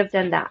this. You should have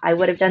done that. I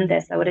would have done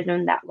this. I would have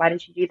done that. Why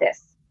didn't you do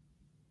this?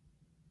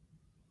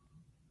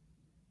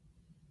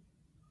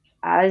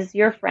 As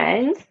your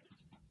friend,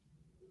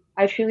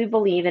 I truly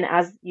believe, and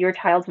as your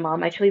child's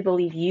mom, I truly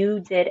believe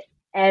you did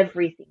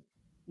everything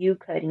you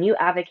could and you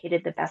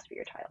advocated the best for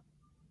your child.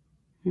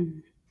 Mm-hmm.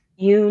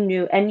 You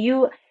knew, and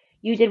you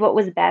did what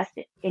was best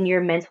in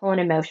your mental and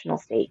emotional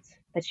state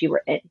that you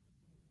were in.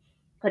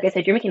 Like I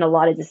said, you're making a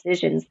lot of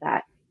decisions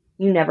that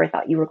you never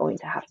thought you were going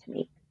to have to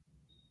make.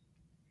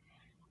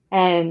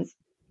 And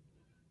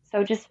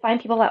so just find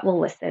people that will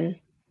listen,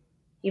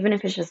 even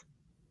if it's just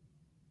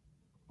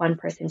one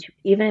person,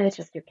 even if it's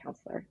just your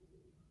counselor.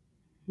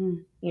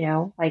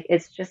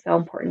 It's just so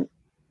important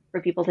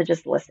for people to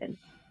just listen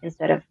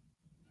instead of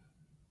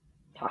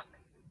talk.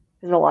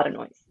 There's a lot of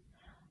noise.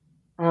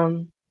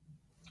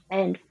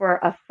 And for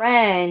a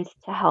friend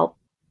to help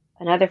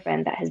another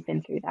friend that has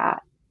been through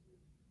that,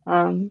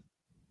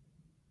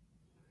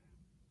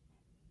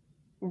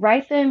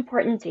 write the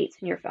important dates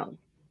in your phone.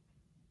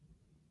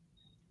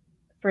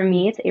 For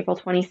me, it's April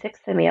 26th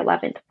and May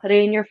 11th. Put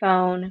it in your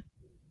phone.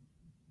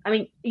 I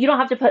mean, you don't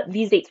have to put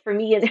these dates for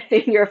me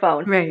in your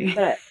phone. Right.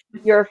 But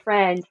your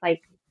friend,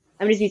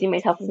 I'm just using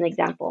myself as an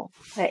example.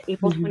 Put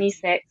April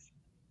 26th,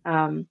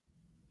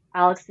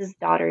 Alex's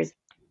daughter's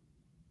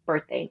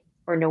birthday,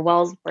 or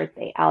Noel's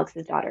birthday,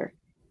 Alex's daughter.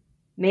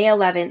 May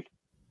 11th,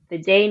 the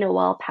day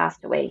Noel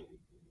passed away.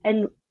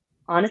 And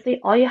honestly,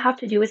 all you have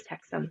to do is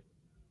text them.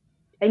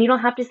 And you don't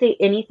have to say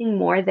anything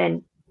more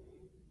than,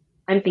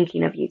 I'm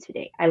thinking of you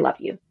today. I love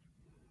you.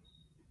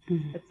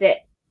 Mm-hmm. That's it.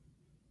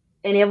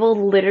 And it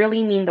will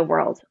literally mean the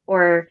world.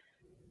 Or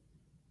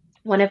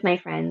one of my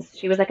friends,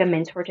 she was like a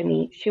mentor to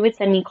me. She would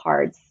send me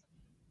cards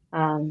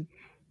on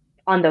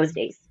those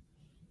days.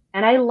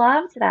 And I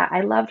loved that.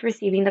 I loved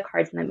receiving the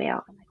cards in the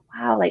mail. I'm like,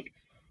 wow,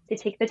 to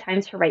take the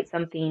time to write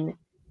something,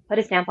 put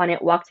a stamp on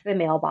it, walk to the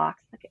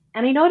mailbox.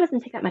 And I know it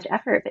doesn't take that much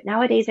effort, but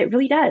nowadays it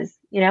really does,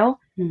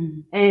 Mm-hmm.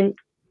 And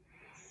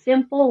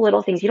simple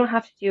little things. You don't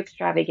have to do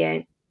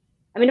extravagant.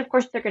 I mean, of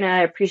course, they're going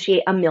to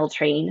appreciate a meal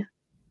train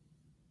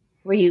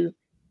where you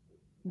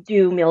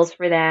do meals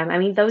for them. I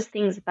mean, those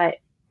things, but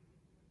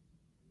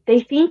they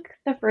think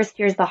the first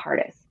year is the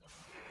hardest.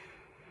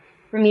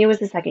 For me, it was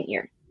the second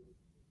year.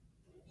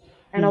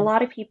 And a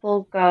lot of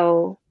people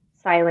go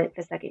silent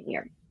the second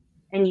year.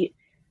 And you,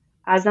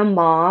 as a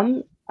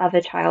mom of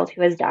a child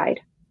who has died,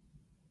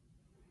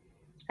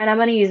 and I'm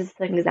going to use this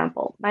as an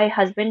example. My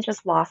husband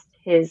just lost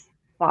his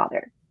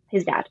father,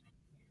 his dad.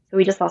 So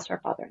we just lost our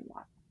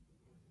father-in-law.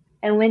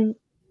 And when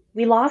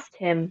we lost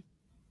him,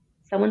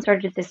 someone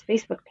started this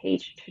Facebook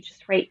page to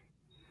just write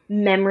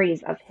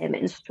memories of him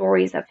and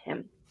stories of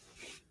him.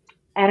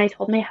 And I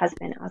told my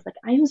husband, I was like,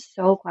 I am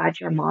so glad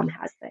your mom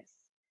has this.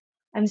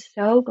 I'm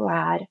so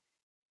glad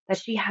that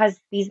she has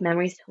these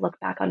memories to look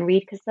back on,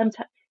 read, because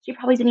sometimes she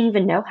probably didn't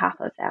even know half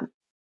of them.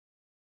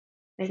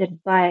 I said,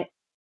 but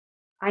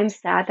I'm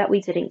sad that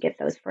we didn't get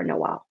those for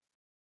Noel.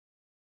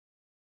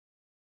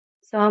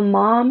 So a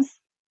mom's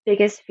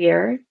biggest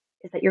fear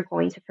is that you're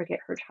going to forget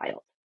her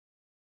child.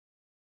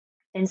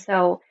 And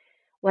so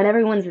when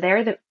everyone's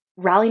there that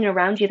rallying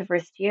around you the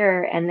first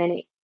year, and then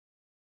it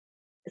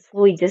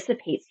slowly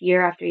dissipates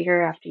year after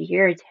year after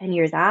year, 10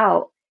 years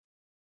out,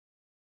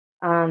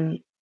 um,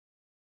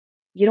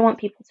 you don't want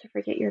people to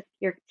forget your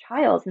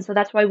child. And so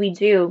that's why we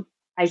do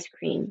ice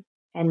cream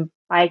and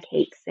buy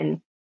cakes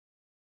and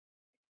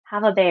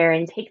have a bear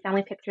and take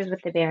family pictures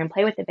with the bear and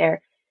play with the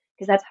bear,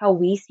 because that's how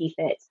we see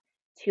fit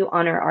to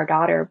honor our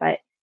daughter, but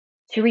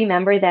to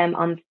remember them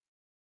on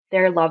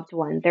their loved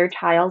one, their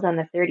child on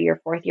the third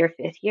year, fourth year,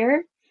 fifth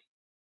year.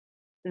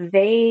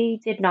 They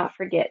did not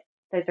forget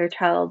that their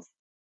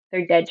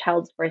dead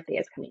child's birthday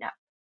is coming up.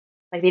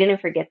 Like they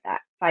didn't forget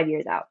that 5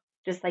 years out.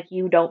 Just like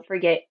you don't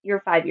forget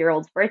your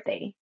 5-year-old's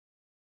birthday.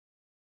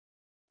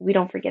 We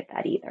don't forget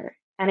that either.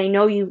 And I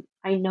know you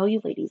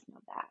ladies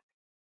know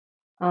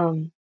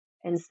that.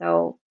 And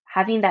so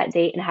having that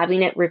date and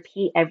having it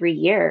repeat every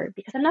year,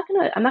 because I'm not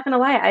gonna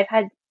lie, I've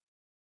had,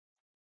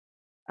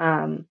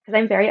 because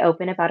I'm very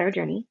open about our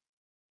journey.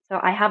 So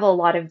I have a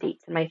lot of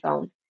dates in my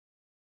phone.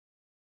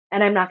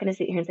 And I'm not going to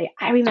sit here and say,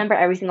 I remember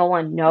every single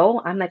one. No,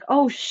 I'm like,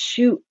 oh,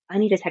 shoot, I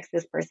need to text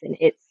this person.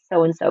 It's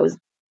so and so's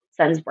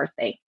son's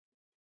birthday.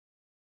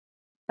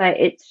 But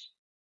it's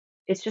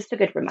just a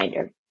good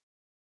reminder.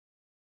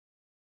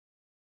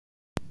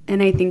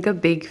 And I think a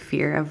big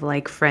fear of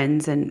like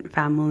friends and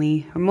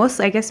family, or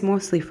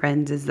mostly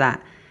friends, is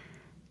that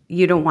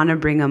you don't want to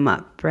bring them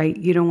up, right?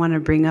 You don't want to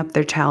bring up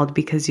their child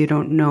because you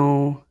don't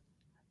know,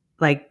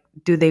 like,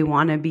 do they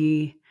want to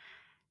be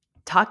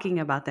talking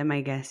about them,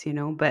 I guess,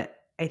 But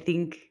I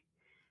think,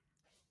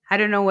 I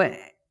don't know what,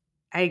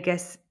 I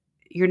guess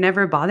you're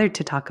never bothered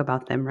to talk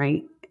about them,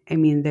 right? I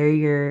mean, they're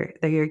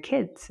your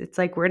kids. It's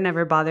like we're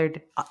never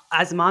bothered.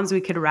 As moms,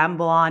 we could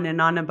ramble on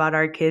and on about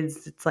our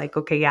kids. It's like,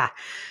 okay, yeah,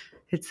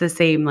 it's the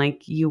same.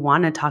 Like you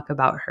want to talk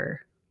about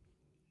her.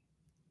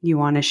 You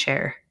want to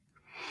share.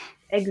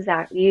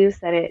 Exactly. You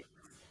said it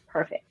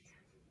perfect.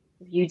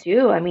 You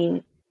do. I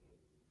mean,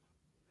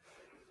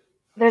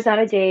 there's not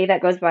a day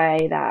that goes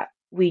by that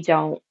we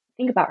don't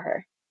think about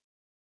her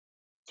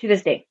to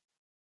this day.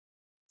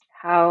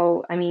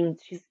 I mean,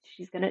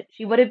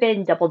 she would have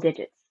been double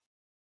digits.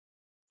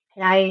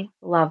 And I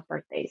love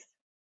birthdays.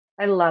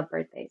 I love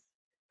birthdays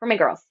for my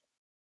girls.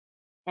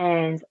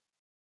 And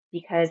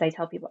because I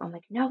tell people, I'm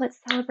like, no, let's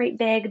celebrate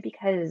big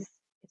because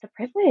it's a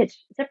privilege.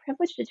 It's a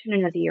privilege to turn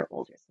another year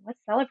older. So let's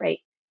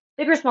celebrate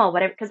big or small,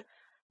 whatever. Because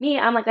me,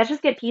 I'm like, let's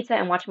just get pizza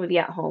and watch a movie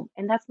at home.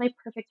 And that's my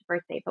perfect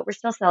birthday, but we're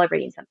still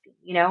celebrating something,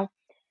 you know?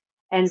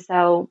 And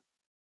so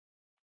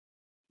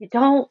you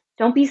don't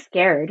be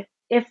scared.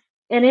 If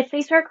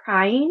they start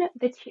crying,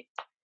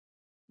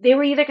 they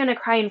were either going to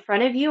cry in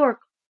front of you or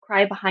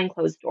cry behind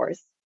closed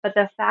doors. But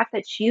the fact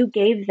that you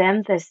gave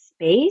them the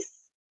space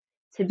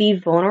to be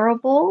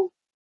vulnerable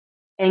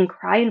and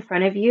cry in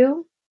front of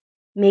you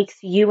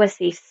makes you a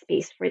safe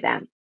space for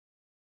them.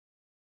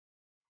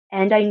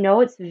 And I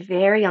know it's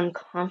very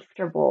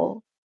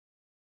uncomfortable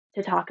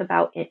to talk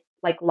about it,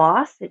 like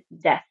loss,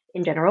 death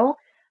in general,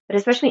 but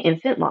especially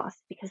infant loss,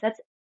 because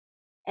that's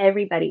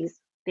everybody's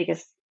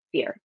biggest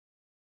fear.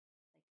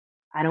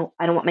 I don't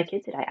want my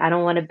kid to die. I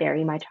don't want to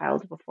bury my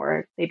child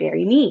before they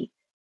bury me.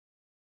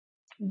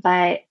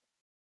 But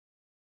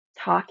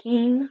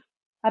talking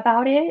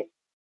about it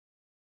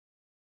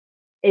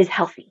is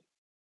healthy.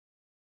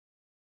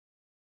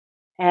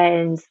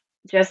 And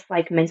just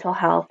like mental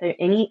health or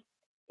any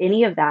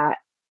of that,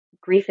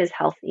 grief is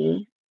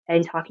healthy,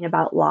 and talking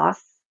about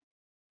loss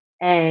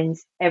and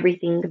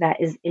everything that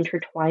is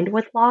intertwined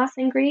with loss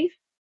and grief,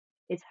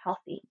 it's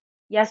healthy.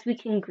 Yes, we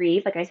can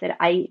grieve. Like I said,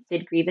 I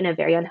did grieve in a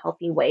very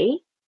unhealthy way,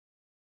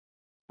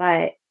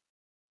 but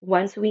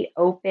once we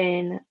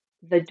open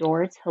the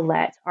door to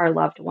let our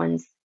loved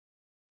ones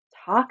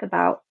talk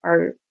about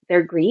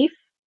their grief,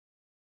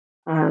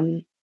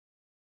 um,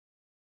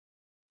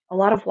 a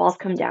lot of walls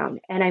come down.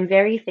 And I'm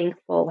very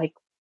thankful. Like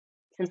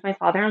since my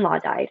father-in-law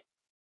died,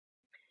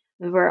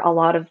 we were a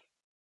lot of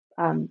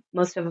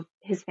most of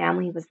his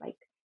family was like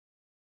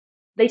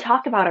they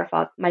talk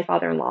about my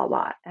father-in-law a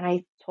lot, and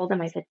I told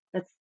them, I said,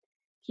 let's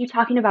keep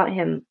talking about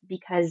him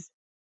because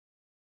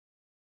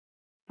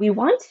we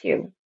want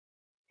to,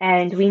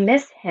 and we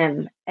miss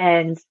him,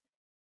 and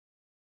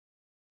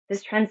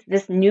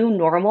this new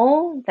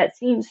normal that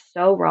seems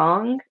so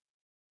wrong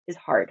is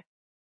hard,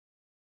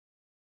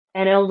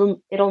 and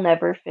it'll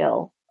never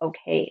feel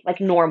okay like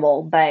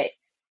normal, but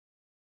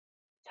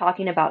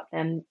talking about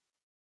them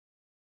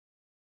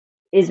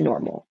is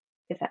normal,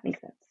 if that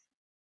makes sense.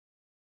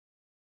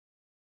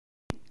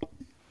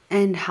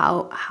 And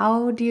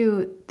how do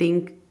you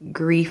think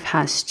grief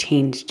has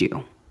changed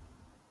you?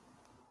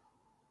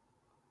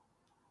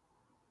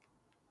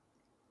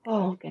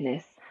 Oh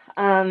goodness.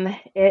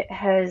 It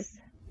has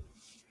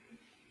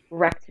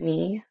wrecked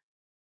me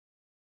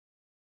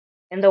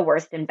in the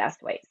worst and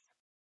best ways.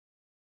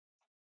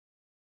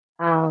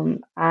 I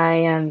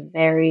am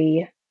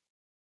very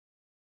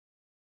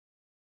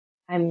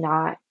I'm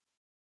not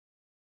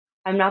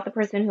I'm not the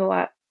person who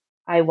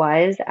I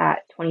was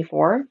at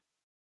 24.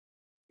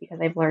 because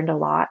I've learned a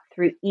lot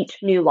through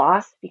each new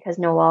loss, because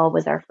Noel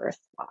was our first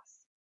loss.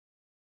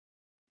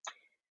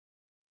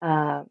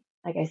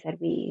 Like I said,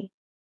 we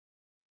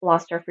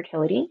lost our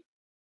fertility,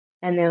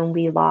 and then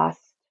we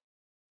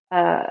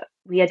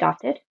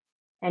adopted,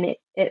 and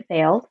it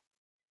failed.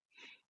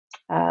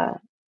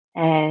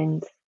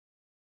 And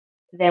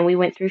then we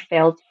went through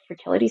failed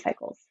fertility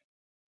cycles.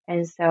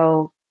 And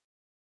so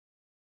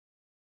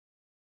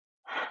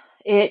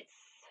it's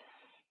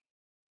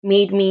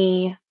made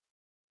me,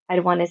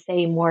 I'd want to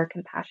say, more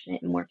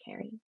compassionate and more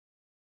caring.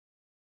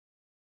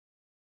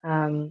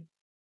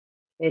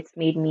 It's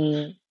made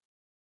me,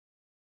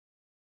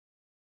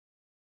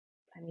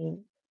 I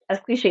mean, as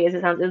cliche as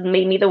it sounds, it's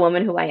made me the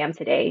woman who I am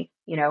today.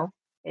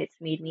 It's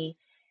made me,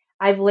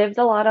 I've lived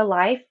a lot of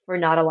life for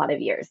not a lot of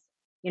years,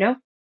 you know?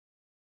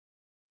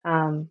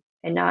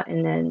 And not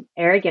in an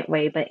arrogant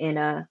way, but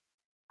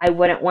I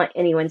wouldn't want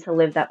anyone to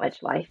live that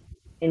much life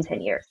in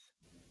 10 years.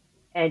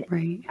 And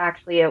Right.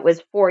 actually, it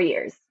was 4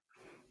 years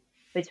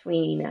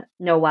between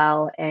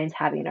Noel and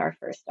having our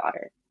first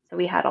daughter. So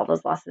we had all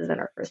those losses in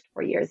our first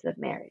 4 years of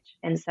marriage.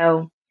 And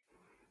so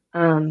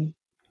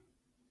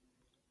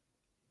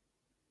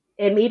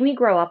it made me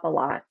grow up a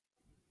lot.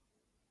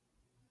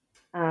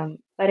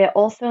 But it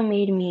also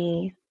made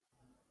me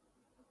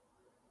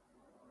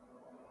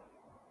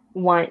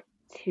want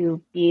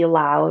to be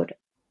loud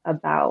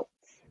about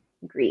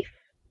grief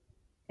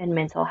and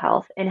mental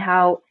health, and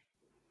how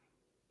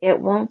it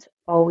won't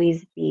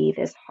always be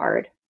this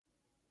hard.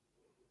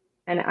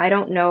 And I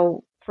don't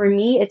know, for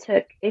me, it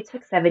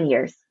took 7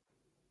 years.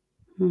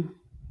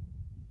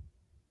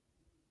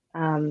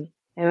 I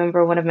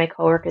remember one of my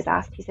coworkers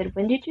asked, he said,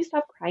 "When did you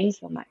stop crying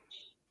so much?"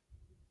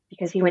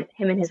 Because him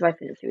and his wife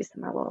went through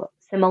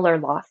similar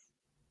loss.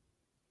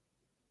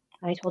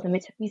 And I told him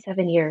it took me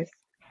 7 years.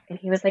 And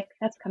he was like,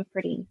 "That's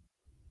comforting."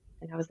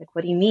 And I was like,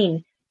 "What do you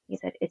mean?" He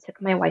said, "It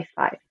took my wife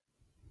 5.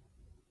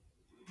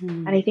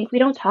 And I think we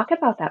don't talk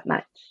about that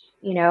much,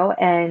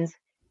 and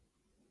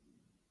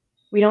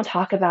we don't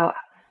talk about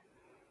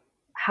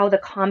how the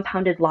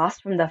compounded loss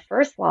from the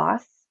first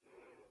loss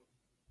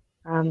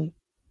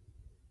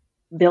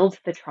builds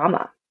the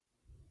trauma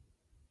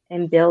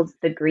and builds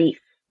the grief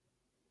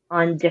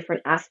on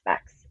different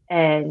aspects.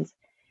 And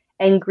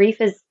grief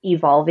is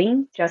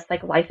evolving, just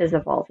like life is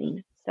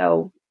evolving.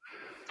 So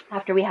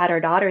after we had our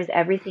daughters,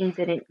 everything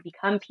didn't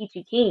become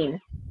peachy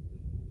keen.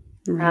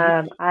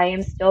 Right. I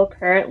am still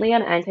currently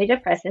on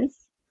antidepressants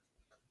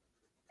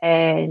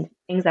and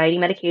anxiety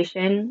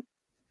medication.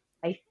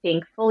 I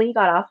thankfully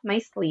got off my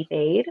sleep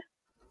aid.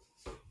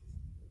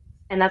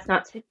 And that's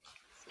not to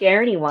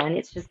scare anyone.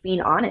 It's just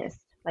being honest.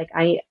 Like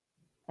I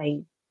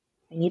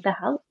need the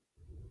help,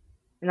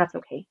 and that's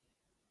okay.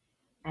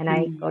 And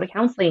I go to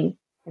counseling,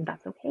 and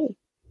that's okay.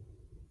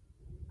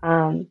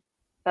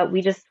 But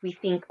we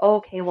think, oh,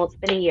 okay, well, it's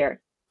been a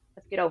year.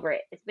 Let's get over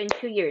it. It's been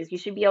 2 years. You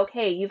should be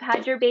okay. You've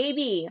had your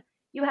baby.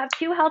 You have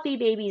 2 healthy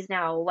babies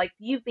now. Like,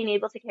 you've been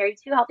able to carry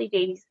 2 healthy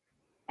babies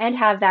and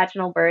have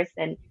vaginal births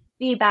and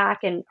be back.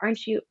 And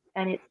aren't you?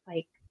 And it's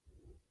like,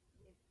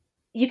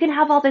 you can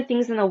have all the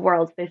things in the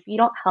world, but if you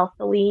don't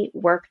healthily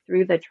work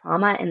through the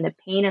trauma and the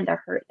pain and the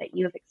hurt that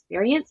you have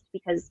experienced,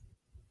 because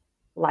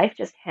life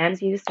just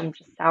hands you some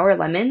just sour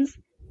lemons,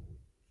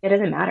 it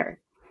doesn't matter.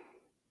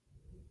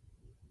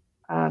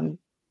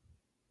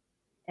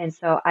 And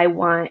so I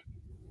want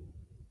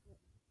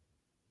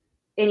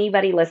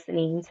anybody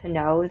listening to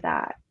know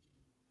that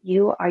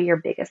you are your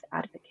biggest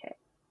advocate,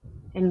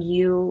 and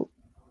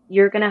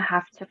you're going to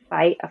have to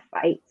fight a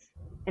fight,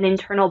 an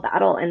internal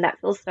battle. And that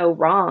feels so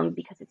wrong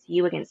because it's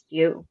you against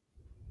you.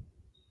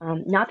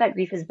 Not that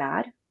grief is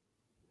bad.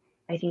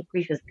 I think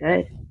grief is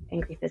good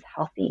and grief is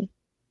healthy.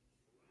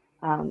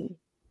 And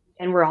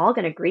we're all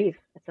going to grieve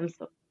at some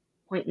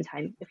point in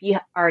time if you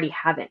already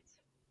haven't.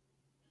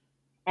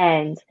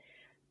 And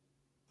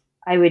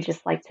I would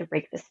just like to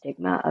break the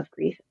stigma of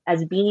grief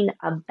as being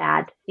a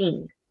bad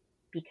thing,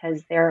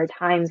 because there are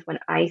times when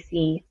I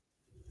see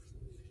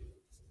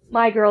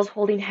my girls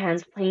holding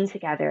hands, playing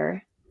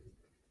together,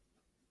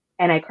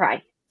 and I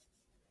cry.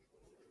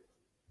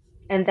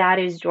 And that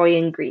is joy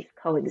and grief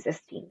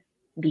coexisting,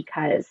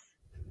 because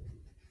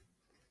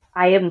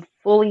I am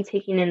fully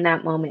taking in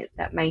that moment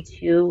that my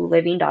 2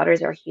 living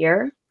daughters are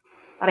here,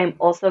 but I'm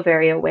also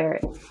very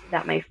aware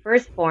that my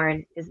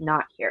firstborn is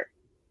not here.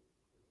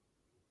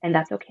 And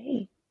that's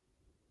okay.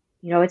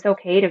 It's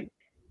okay to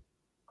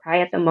cry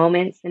at the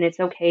moments, and it's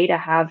okay to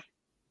have,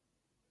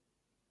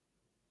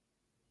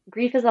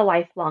 grief is a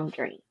lifelong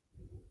journey.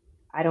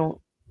 I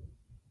don't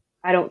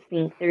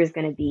think there's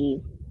going to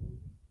be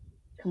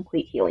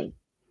complete healing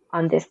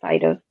on this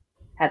side of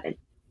heaven.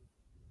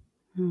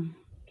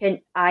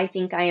 I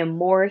think I am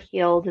more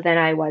healed than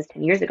I was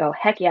 10 years ago?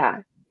 Heck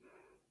yeah.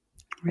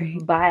 Right.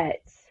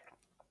 But,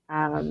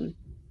 right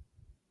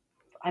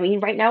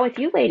now with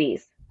you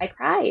ladies, I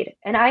cried,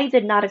 and I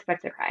did not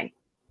expect to cry.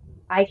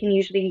 I can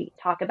usually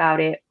talk about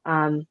it,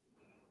 no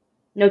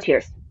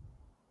tears.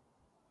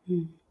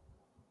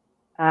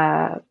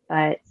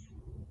 But,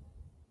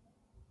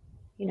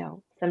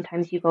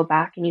 sometimes you go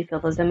back and you feel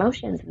those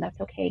emotions, and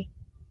that's okay.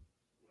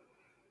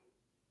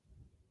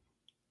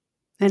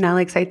 And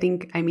Alex, I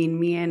mean,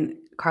 me and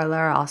Carla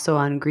are also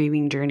on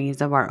grieving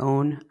journeys of our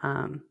own.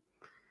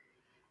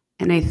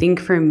 And I think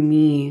for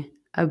me,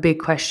 a big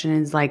question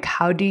is like,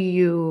 how do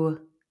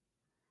you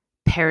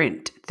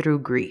parent through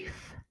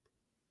grief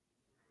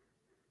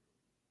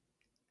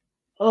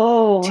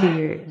Oh, to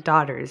your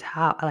daughters?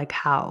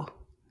 How,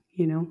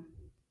 you know?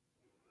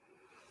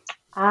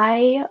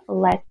 I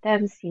let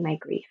them see my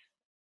grief.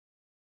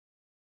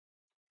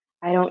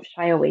 I don't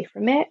shy away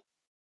from it.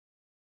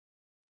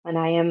 When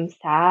I am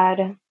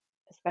sad,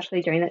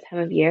 especially during that time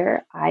of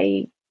year,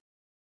 I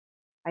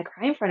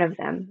cry in front of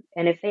them.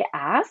 And if they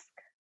ask,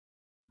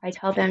 I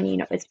tell them,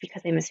 it's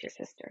because I miss your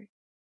sister.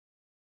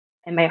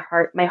 And my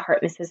heart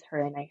misses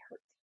her and I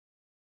hurt.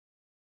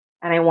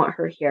 And I want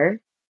her here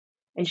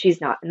and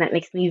she's not, and that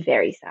makes me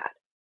very sad.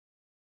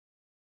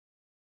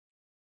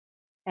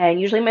 And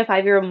usually my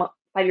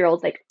 5-year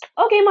old's like,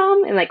 "Okay,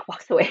 mom," and like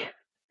walks away.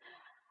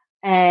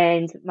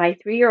 And my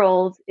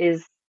 3-year-old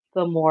is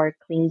the more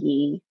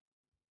clingy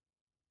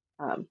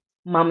um,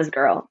 mama's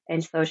girl,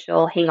 and so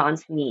she'll hang on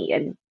to me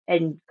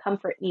and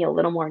comfort me a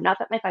little more. Not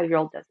that my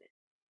 5-year-old doesn't,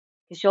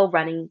 because she'll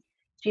run and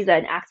she's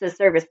an acts of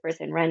service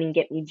person, run and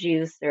get me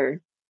juice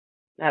or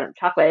I don't know,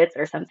 chocolates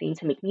or something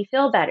to make me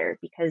feel better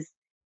because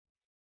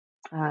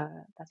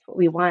that's what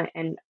we want.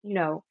 And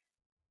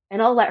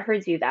and I'll let her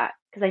do that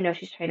because I know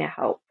she's trying to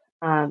help.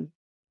 Um,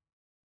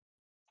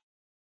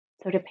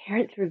 so to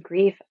parent through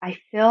grief, I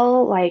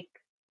feel like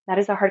that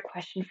is a hard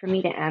question for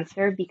me to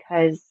answer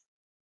because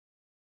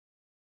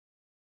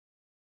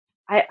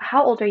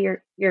how old are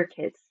your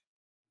kids?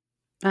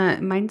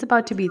 Mine's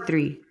about to be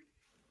 3,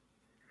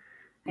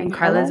 and And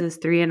Carla's Carla? is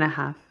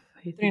 3.5,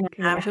 I Three and think. a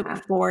Three and a half. She'll be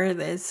half. 4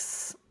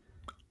 this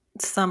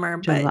summer,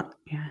 but July,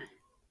 yeah.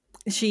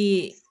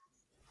 she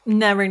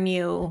never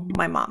knew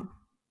my mom.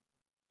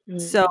 Mm,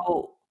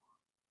 So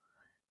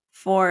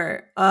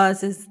for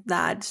us is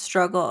that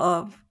struggle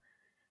of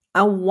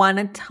I want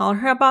to tell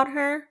her about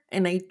her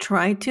and I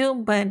try to,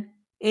 but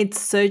it's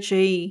such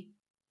a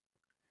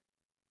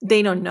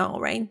they don't know,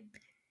 right?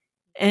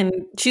 And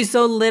she's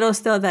so little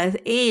still at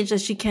that age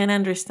that she can't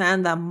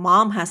understand that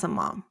mom has a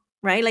mom,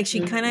 right? Like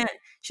mhm,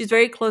 she's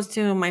very close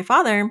to my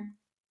father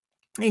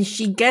and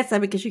she gets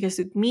that because she gets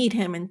to meet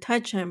him and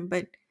touch him,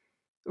 but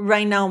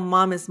right now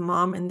mom is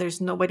mom and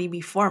there's nobody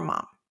before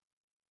mom.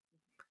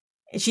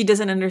 And she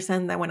doesn't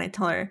understand that when I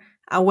tell her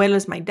abuelo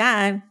is my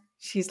dad,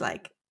 she's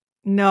like,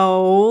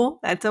 no,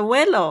 that's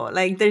abuelo.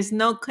 Like there's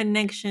no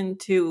connection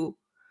to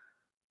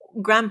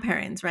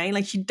grandparents, right?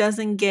 Like she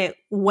doesn't get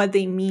what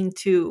they mean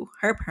to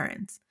her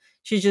parents.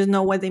 She just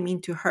know what they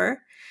mean to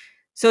her.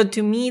 So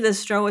to me, the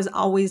struggle is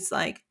always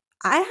like,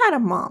 I had a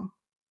mom.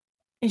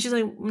 And she's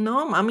like,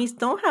 no, mommies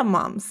don't have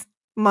moms.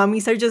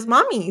 Mommies are just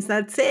mommies.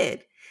 That's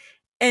it.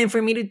 And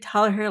for me to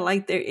tell her,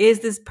 like, there is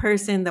this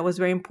person that was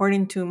very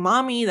important to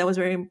mommy, that was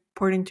very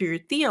important to your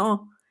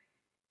tío,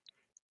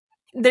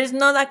 there's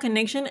not that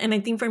connection. And I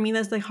think for me,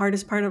 that's the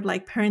hardest part of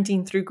like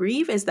parenting through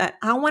grief is that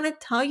I want to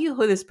tell you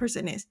who this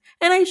person is.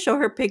 And I show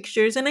her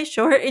pictures and I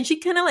show her, and she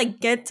kind of like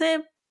gets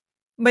it,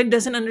 but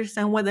doesn't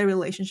understand what the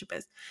relationship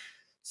is.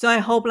 So I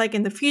hope like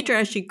in the future,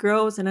 as she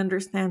grows and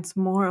understands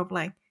more of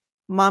like,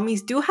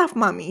 mommies do have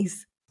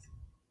mommies.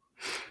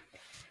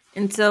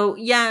 And so,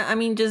 yeah, I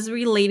mean, just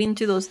relating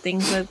to those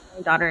things with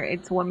my daughter,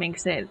 it's what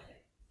makes it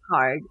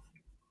hard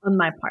on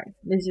my part.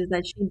 It's just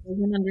that she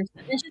doesn't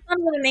understand. And she's not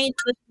at an age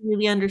that she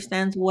really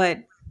understands what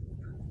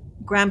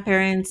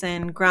grandparents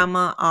and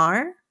grandma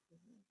are.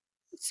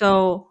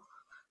 So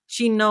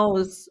she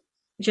knows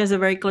she has a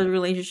very close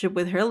relationship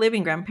with her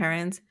living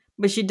grandparents,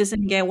 but she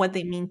doesn't get what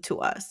they mean to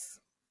us.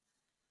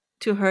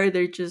 To her,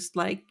 they're just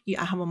like,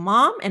 yeah, I have a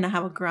mom and I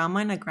have a grandma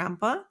and a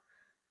grandpa.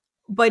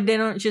 But they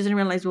don't, she doesn't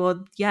realize,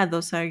 well, yeah,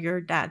 those are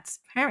your dad's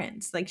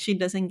parents. Like she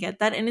doesn't get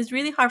that. And it's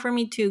really hard for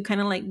me to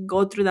kind of like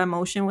go through that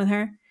motion with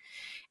her.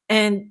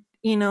 And,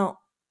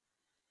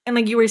 and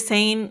like you were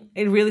saying,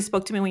 it really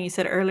spoke to me when you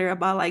said earlier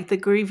about like the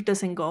grief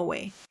doesn't go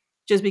away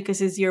just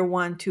because it's year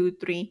 1, 2,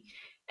 3.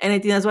 And I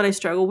think that's what I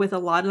struggled with a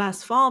lot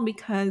last fall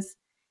because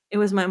it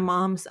was my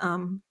mom's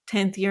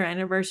 10th year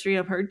anniversary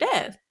of her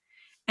death.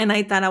 And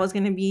I thought I was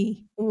gonna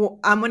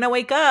I'm gonna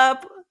wake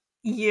up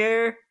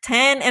year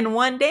 10 and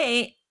one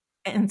day,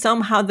 and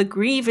somehow the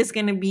grief is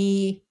gonna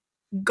be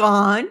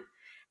gone.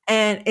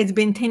 And it's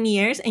been 10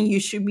 years and you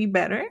should be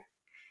better.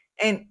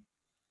 And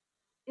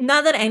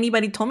not that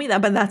anybody told me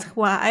that, but that's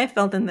what I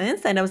felt in the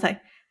inside. I was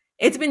like,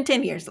 it's been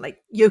 10 years. Like,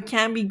 you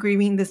can't be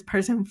grieving this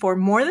person for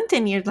more than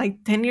 10 years.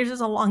 Like, 10 years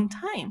is a long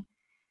time.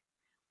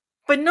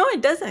 But no,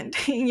 it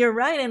doesn't. You're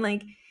right. And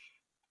like,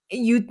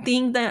 you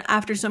think that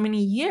after so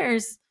many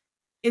years,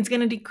 it's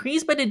going to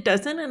decrease, but it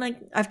doesn't. And like,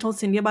 I've told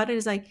Cindy about it.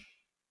 It's like,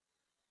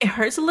 it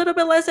hurts a little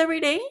bit less every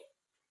day.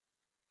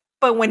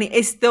 But when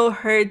it still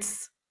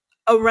hurts,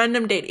 a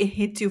random date, it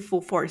hits you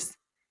full force,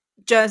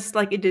 just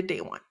like it did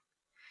day one.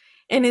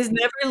 And it's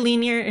never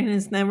linear and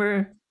it's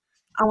never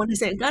I want to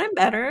say I've gotten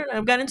better.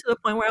 I've gotten to the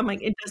point where I'm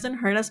like, it doesn't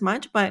hurt as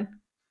much, but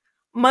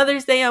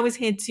Mother's Day always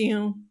hits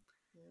you.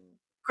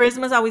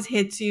 Christmas always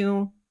hits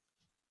you.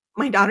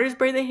 My daughter's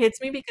birthday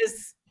hits me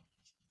because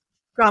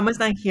grandma's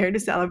not here to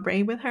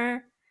celebrate with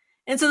her.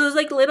 And so there's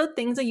like little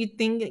things that you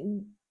think,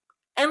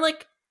 and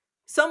like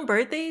some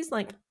birthdays,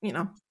 like,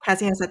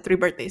 Cassie has had 3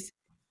 birthdays.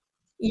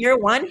 Year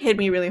 1 hit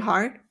me really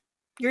hard.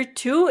 Year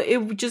 2,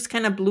 it just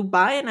kind of blew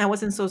by and I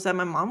wasn't so sad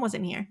my mom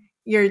wasn't here.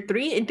 Year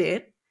 3, it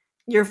did.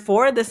 Year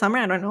 4, this summer,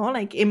 I don't know,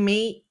 like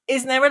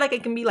it's never like I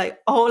can be like,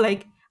 oh,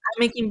 like I'm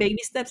making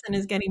baby steps and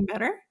it's getting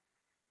better.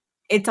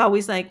 It's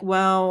always like,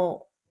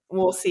 well,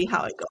 we'll see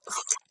how it goes.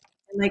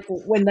 And like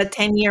when the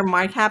 10-year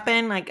mark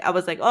happened, like I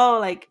was like, oh,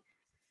 like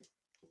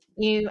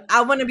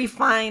I want to be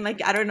fine.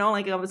 Like, I don't know,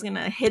 like I was going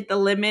to hit the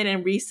limit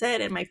and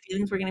reset and my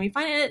feelings were going to be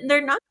fine. And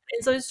they're not.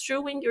 And so it's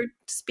true when you're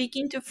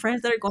speaking to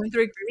friends that are going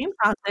through a grieving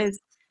process.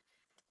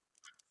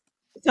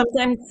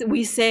 Sometimes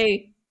we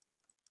say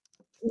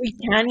we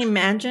can't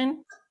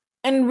imagine,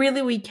 and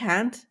really we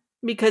can't,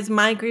 because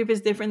my grief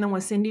is different than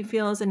what Cindy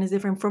feels and is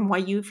different from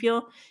what you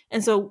feel.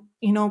 And so,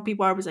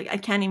 people are always like, I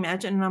can't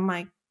imagine. And I'm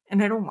like,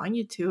 and I don't want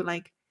you to.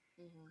 Like,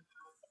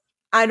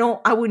 I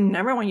would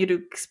never want you to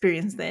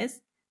experience this.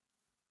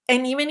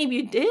 And even if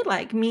you did,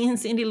 like me and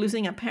Cindy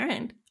losing a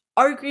parent,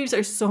 our griefs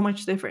are so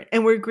much different.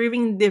 And we're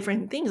grieving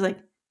different things. Like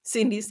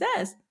Cindy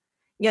says,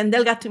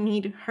 Yandel got to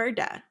meet her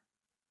dad.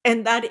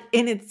 And that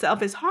in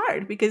itself is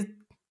hard because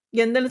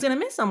Yandel is going to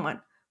miss someone.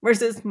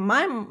 Versus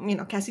my,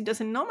 Cassie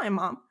doesn't know my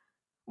mom.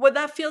 What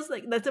that feels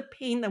like, that's a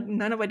pain that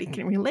nobody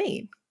can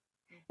relate.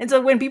 And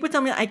so when people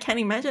tell me I can't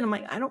imagine, I'm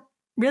like, I don't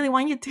really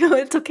want you to.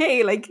 It's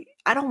okay. Like,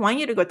 I don't want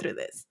you to go through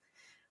this.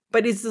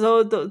 But it's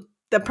so the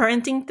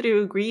parenting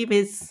through grief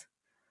is,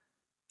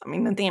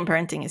 nothing in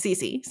parenting is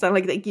easy. It's not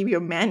like they give you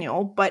a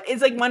manual, but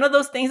it's like one of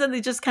those things that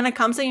it just kind of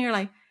comes in and you're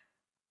like,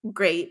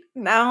 great.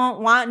 Now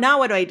what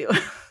do I do?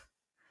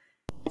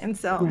 And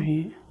so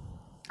Right.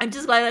 I'm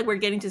just glad that we're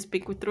getting to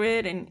speak through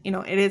it. And,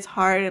 it is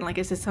hard. And like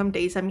I said, some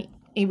days I'm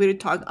able to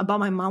talk about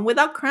my mom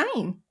without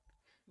crying.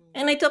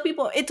 And I tell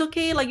people, it's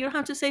okay. Like, you don't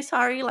have to say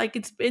sorry. Like,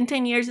 it's been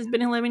 10 years. It's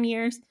been 11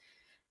 years.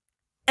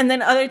 And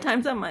then other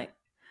times I'm like,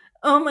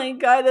 oh my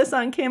God, the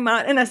song came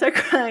out and I start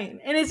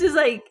crying. And it's just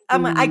like,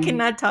 I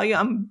cannot tell you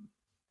I'm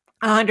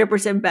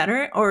 100%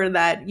 better or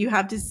that you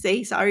have to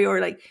say sorry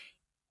or like,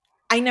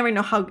 I never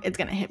know how it's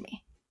going to hit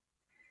me.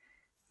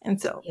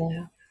 And so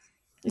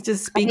it's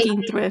just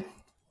speaking through it.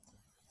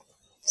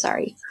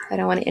 Sorry, I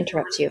don't want to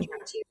interrupt you.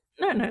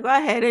 No, go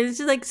ahead. It's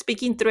just like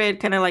speaking through it,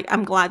 kind of like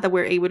I'm glad that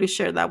we're able to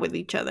share that with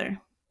each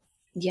other.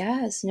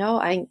 Yes,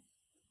 no,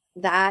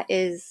 that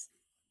is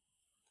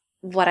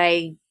what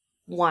I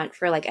want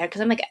for like, because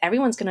I'm like,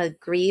 everyone's going to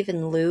grieve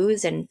and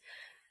lose. And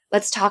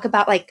let's talk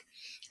about, like,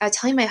 I was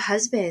telling my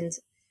husband,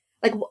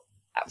 like,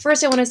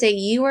 first I want to say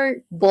you are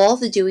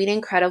both doing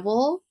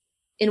incredible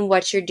in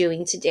what you're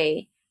doing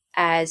today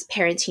as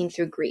parenting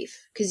through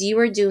grief, because you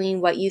are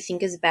doing what you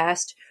think is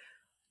best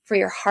for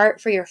your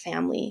heart, for your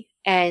family.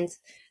 And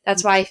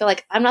that's why I feel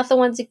like I'm not the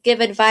one to give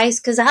advice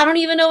because I don't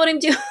even know what I'm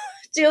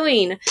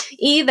doing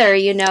either,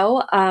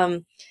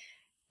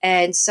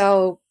 and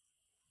so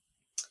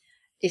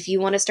if you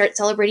want to start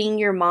celebrating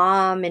your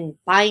mom and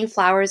buying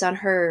flowers on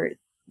her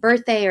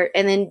birthday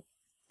and then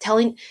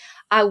telling,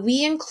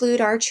 we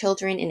include our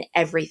children in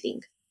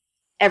everything.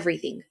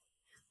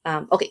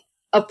 Okay.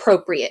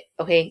 Appropriate.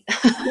 Okay.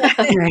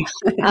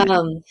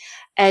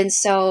 And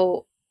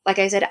so, like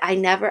I said,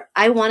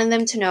 I wanted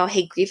them to know,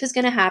 hey, grief is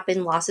going to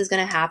happen, loss is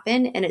going to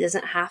happen, and it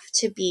doesn't have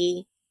to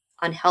be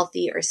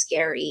unhealthy or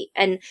scary.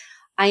 And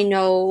I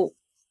know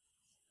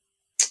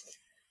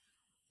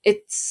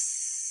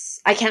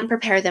I can't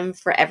prepare them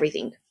for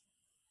everything.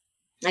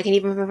 I can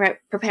even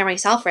prepare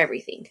myself for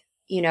everything,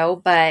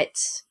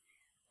 but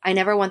I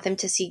never want them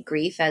to see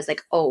grief as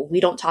like, oh, we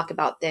don't talk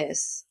about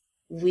this.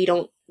 We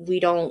don't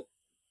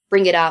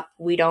bring it up.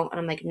 And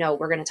I'm like, no,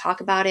 we're going to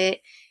talk about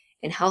it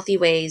in healthy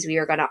ways. We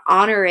are going to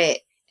honor it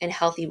in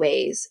healthy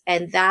ways.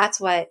 And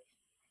that's what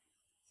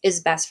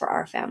is best for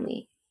our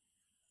family.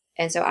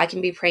 And so I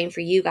can be praying for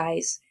you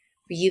guys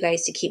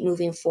to keep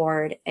moving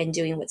forward and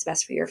doing what's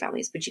best for your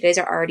families. But you guys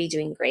are already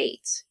doing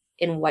great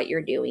in what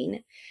you're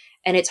doing.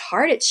 And it's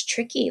hard. It's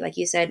tricky, like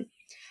you said.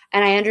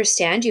 And I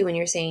understand you when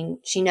you're saying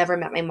she never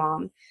met my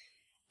mom.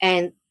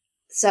 And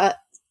so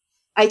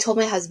I told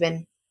my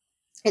husband,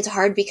 it's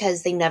hard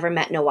because they never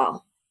met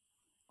Noel.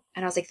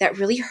 And I was like, that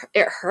really,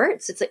 it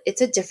hurts.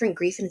 It's a different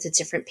grief and it's a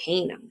different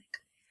pain. I'm like,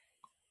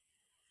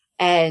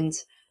 and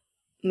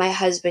my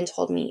husband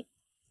told me,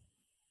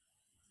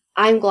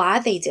 I'm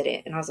glad they did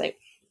it. And I was like,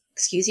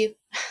 excuse you?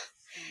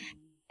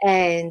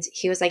 And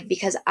he was like,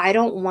 because I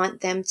don't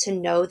want them to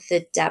know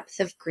the depth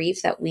of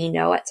grief that we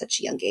know at such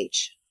a young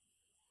age.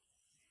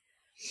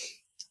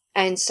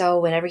 And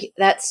so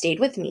that stayed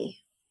with me.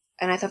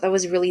 And I thought that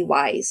was really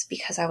wise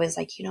because I was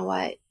like, you know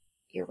what?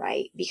 You're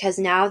right. Because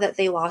now that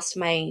they lost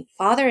my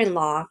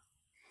father-in-law,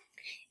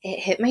 it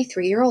hit my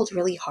 3-year-old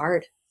really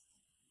hard.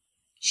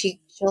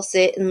 She'll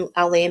sit and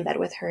I'll lay in bed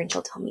with her and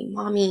she'll tell me,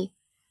 Mommy,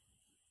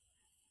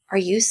 are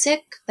you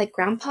sick like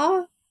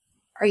Grandpa?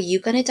 Are you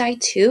going to die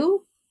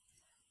too?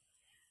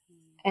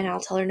 And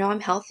I'll tell her, no, I'm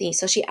healthy.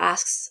 So she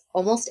asks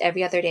almost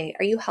every other day,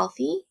 are you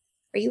healthy?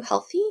 Are you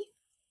healthy?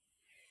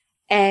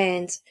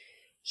 And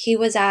he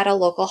was at a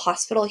local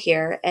hospital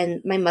here,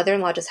 and my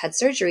mother-in-law just had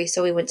surgery,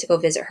 so we went to go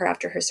visit her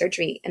after her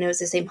surgery, and it was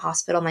the same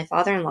hospital my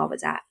father-in-law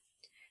was at.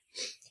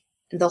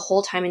 And the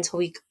whole time until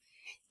we,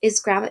 is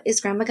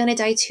grandma gonna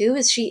die too?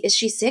 Is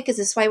she sick? Is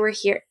this why we're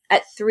here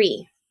at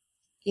 3?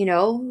 You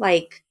know,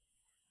 like,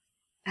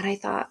 and I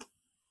thought,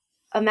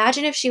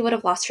 imagine if she would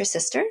have lost her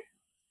sister.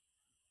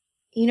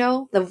 You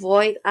know, the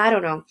void, I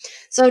don't know.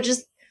 So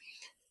just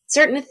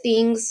certain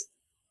things,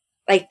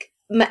 like,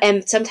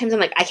 and sometimes I'm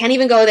like, I can't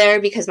even go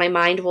there because my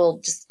mind will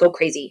just go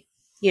crazy,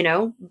 you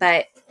know?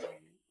 But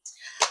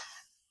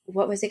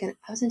what was I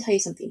was going to tell you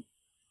something.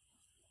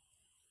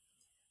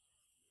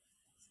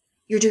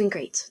 You're doing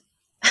great.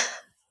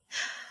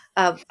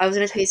 I was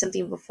going to tell you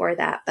something before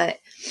that, but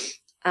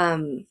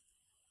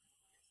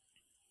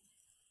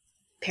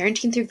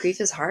parenting through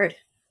grief is hard.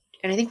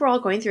 And I think we're all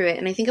going through it.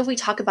 And I think if we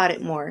talk about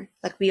it more,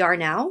 like we are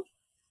now,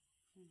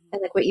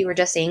 and like what you were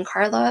just saying,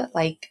 Carla,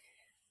 like,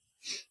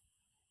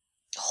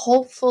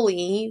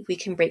 hopefully we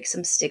can break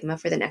some stigma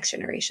for the next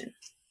generation,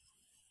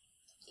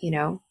 you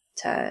know,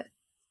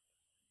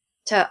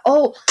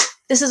 oh,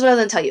 this is what I was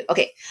going to tell you.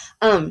 Okay.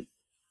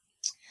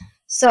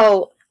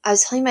 So I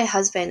was telling my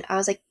husband, I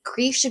was like,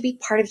 grief should be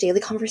part of daily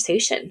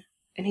conversation.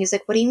 And he's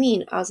like, what do you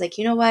mean? I was like,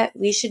 you know what?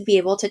 We should be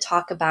able to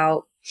talk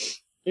about,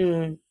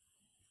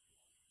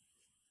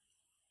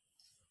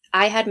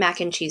 I had mac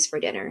and cheese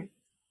for dinner.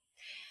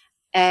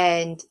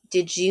 And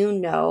did you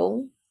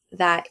know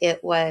that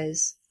it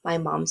was my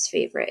mom's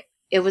favorite?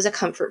 It was a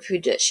comfort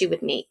food that she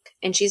would make,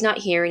 and she's not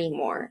here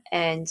anymore.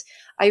 And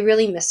I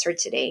really miss her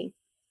today.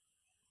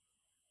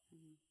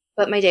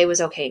 But my day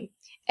was okay.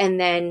 And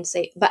then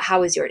say, but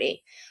how was your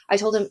day? I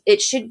told him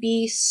it should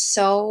be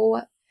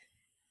so,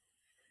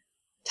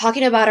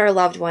 talking about our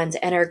loved ones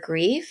and our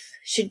grief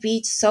should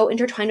be so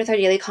intertwined with our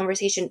daily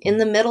conversation in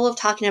the middle of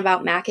talking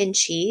about mac and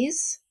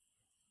cheese,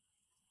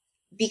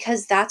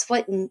 because that's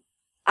what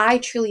I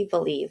truly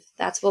believe.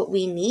 That's what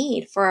we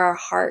need for our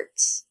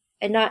hearts,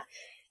 and not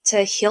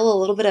to heal a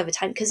little bit of a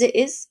time, because it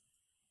is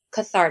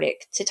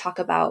cathartic to talk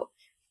about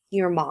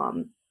your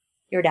mom,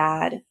 your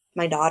dad,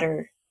 my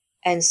daughter.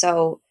 And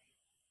so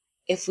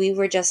if we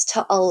were just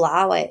to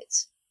allow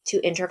it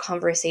to enter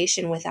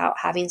conversation without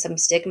having some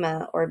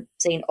stigma or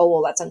saying, oh,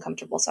 well, that's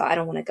uncomfortable, so I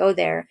don't want to go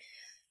there,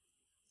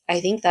 I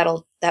think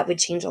that would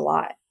change a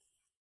lot.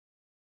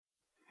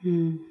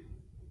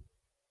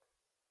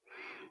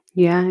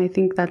 Yeah, I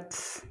think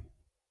that's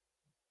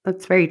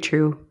very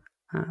true.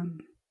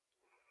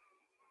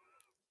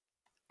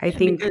 I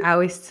think I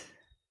always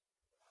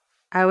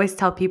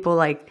tell people,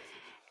 like,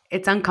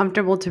 it's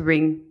uncomfortable to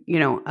bring,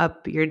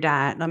 up your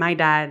dad, my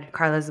dad,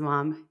 Carla's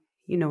mom,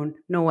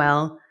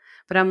 Noel.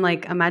 But I'm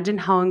like, imagine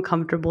how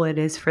uncomfortable it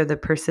is for the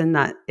person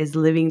that is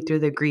living through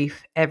the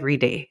grief every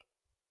day.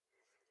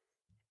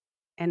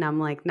 And I'm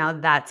like, now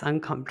that's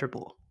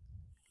uncomfortable,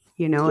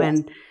 Yes.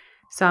 And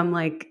so I'm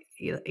like,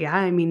 yeah,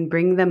 I mean,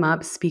 bring them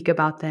up, speak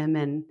about them.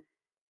 And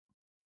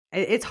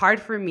it's hard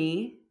for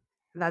me.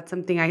 That's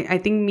something I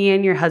think me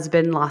and your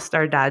husband lost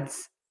our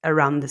dads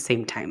around the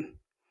same time.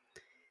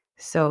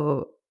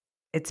 So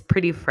it's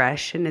pretty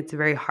fresh, and it's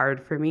very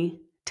hard for me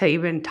to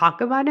even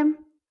talk about him.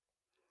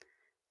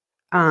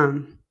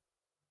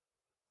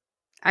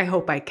 I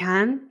hope I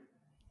can,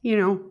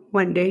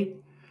 one day.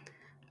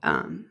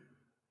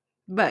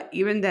 But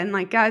even then,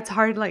 like, yeah, it's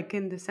hard, like,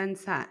 in the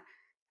sense that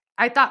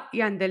I thought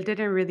Yandel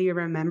didn't really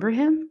remember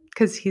him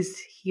because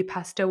he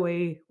passed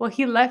away. Well,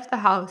 he left the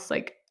house,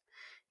 like,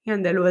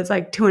 Yandel was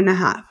like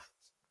 2.5.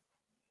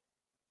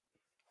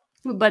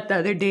 But the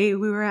other day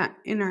we were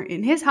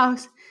in his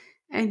house,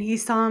 and he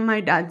saw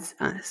my dad's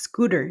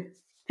scooter,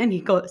 and he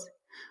goes,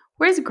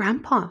 "Where's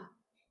Grandpa?"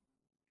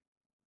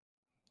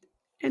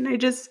 And I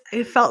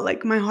felt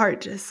like my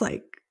heart just,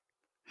 like,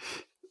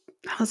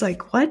 I was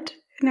like, "What?"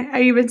 And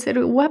I even said,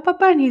 "What,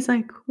 Papa?" And he's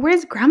like,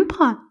 "Where's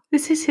Grandpa?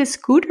 This is his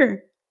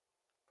scooter."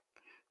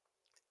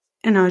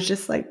 And I was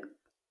just like,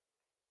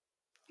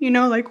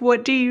 like,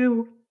 what do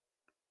you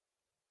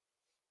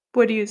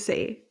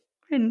say?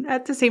 And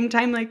at the same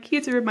time, like,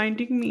 he's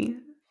reminding me,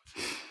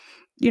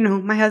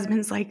 my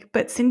husband's like,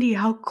 "But Cindy,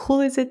 how cool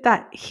is it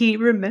that he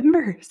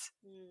remembers?"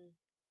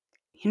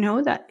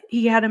 That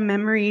he had a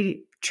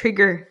memory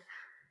trigger,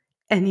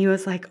 and he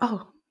was like,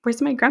 "Oh,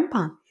 where's my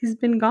grandpa? He's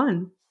been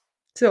gone."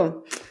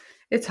 So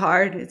it's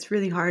hard. It's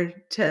really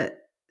hard to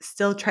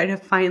still try to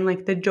find,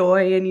 like, the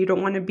joy, and you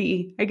don't want to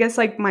be, I guess,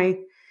 like, my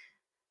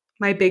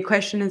big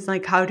question is,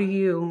 like, how do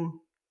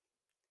you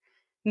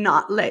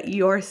not let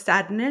your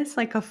sadness,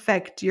 like,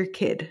 affect your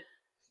kid?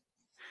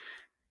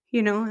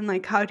 And,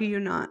 like, how do you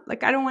not,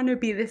 like, I don't want to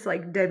be this,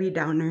 like, Debbie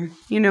Downer,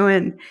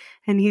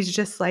 and he's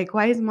just like,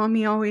 why is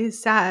mommy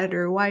always sad?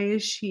 Or why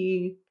is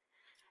she,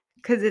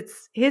 because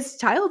it's his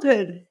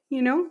childhood,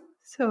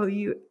 so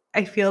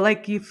I feel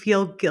like you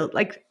feel guilt,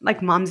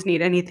 like moms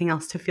need anything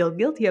else to feel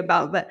guilty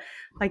about, but,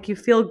 like, you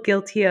feel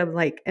guilty of,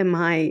 like, am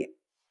I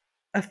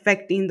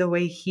affecting the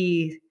way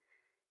he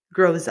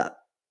grows up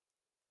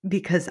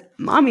because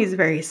mommy's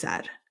very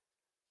sad?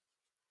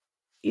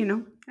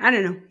 I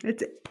don't know.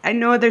 I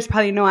know there's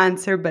probably no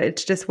answer, but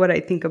it's just what I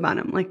think about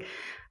him. Like,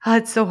 Oh,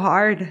 it's so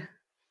hard.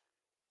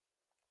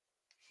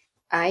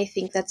 I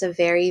think that's a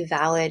very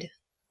valid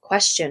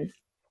question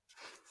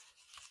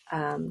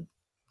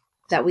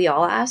that we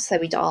all ask, that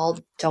we all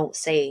don't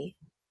say,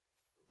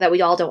 that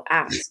we all don't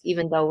ask,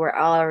 even though we're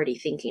already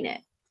thinking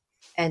it.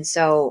 And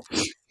so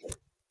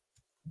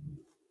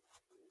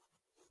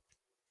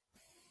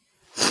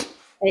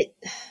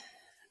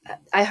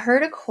I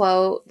heard a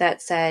quote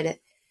that said,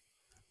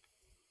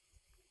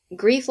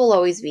 grief will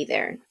always be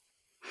there,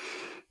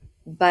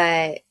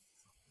 but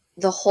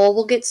the hole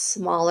will get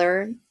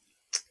smaller.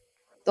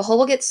 The hole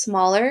will get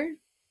smaller.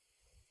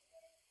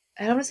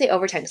 I don't want to say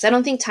over time, because I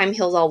don't think time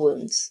heals all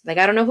wounds. Like,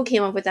 I don't know who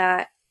came up with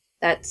that.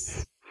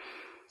 That's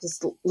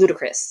just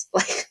ludicrous.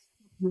 Like,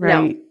 no,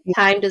 Right.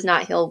 time does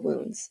not heal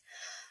wounds.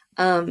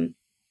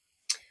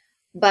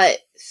 But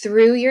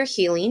through your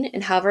healing,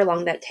 and however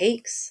long that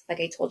takes, like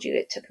I told you,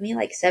 it took me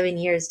like 7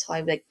 years till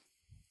I like,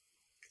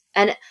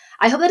 and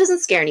I hope that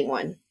doesn't scare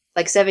anyone.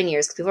 Like 7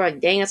 years, because people are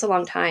like, dang, that's a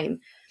long time.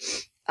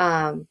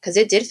 Because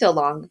it did feel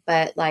long,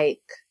 but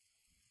like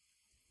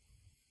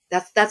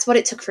that's what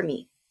it took for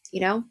me,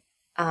 you know.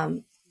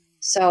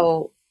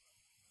 So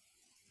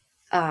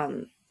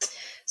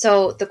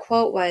so the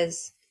quote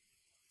was,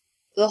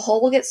 the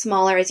hole will get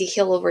smaller as you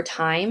heal over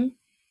time,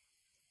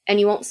 and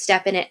you won't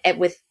step in it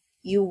with,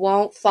 you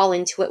won't fall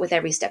into it with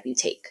every step you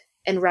take.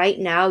 And right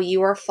now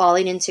you are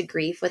falling into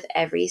grief with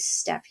every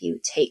step you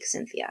take,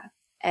 Cynthia.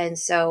 And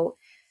so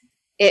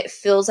it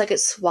feels like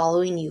it's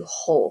swallowing you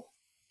whole.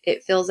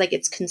 It feels like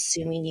it's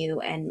consuming you,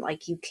 and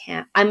like you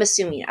can't, I'm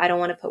assuming, I don't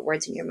want to put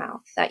words in your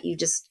mouth, that you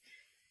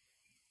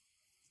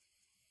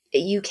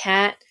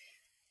can't.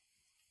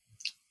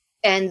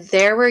 And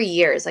there were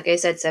years, like I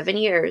said, 7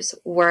 years,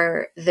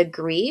 where the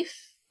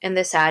grief and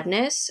the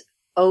sadness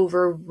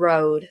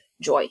overrode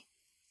joy.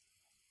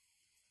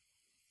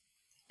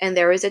 And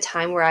there was a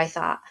time where I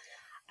thought,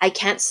 I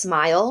can't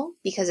smile,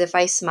 because if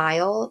I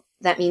smile,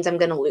 that means I'm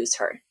going to lose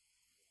her.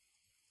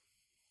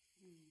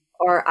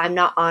 Or I'm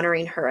not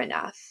honoring her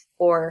enough.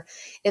 Or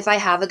if I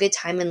have a good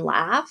time and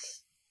laugh,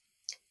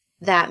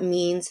 that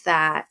means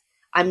that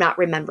I'm not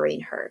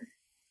remembering her.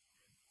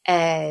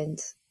 And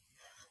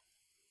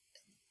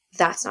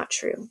that's not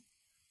true.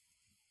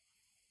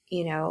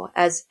 You know,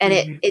 it's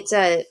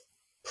a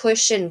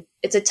push, and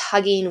it's a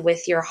tugging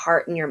with your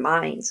heart and your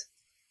mind.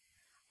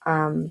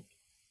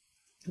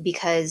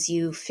 Because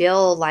you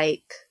feel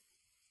like,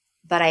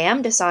 but I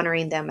am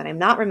dishonoring them, and I'm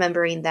not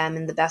remembering them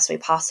in the best way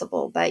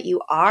possible. But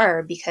you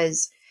are,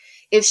 because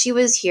if she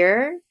was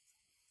here,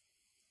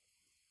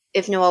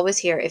 if Noel was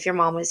here, if your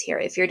mom was here,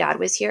 if your dad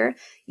was here,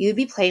 you'd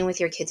be playing with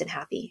your kids and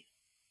happy,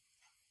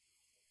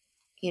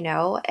 you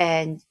know,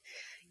 and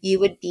you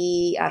would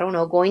be, I don't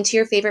know, going to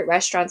your favorite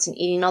restaurants and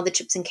eating all the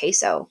chips and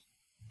queso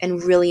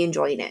and really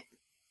enjoying it.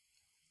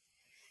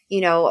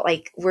 You know,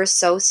 like, we're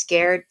so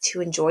scared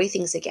to enjoy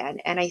things again.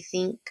 And I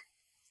think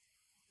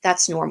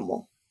that's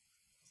normal.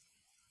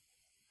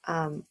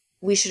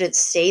 We shouldn't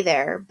stay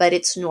there, but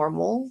it's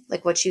normal.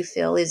 Like, what you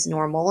feel is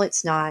normal.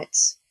 It's not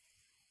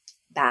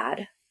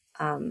bad.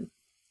 And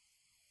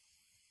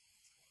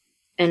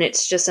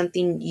it's just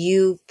something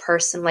you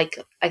like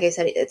I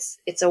said,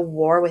 it's a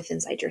war with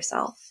inside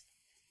yourself.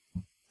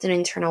 It's an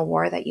internal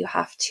war that you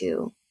have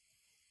to,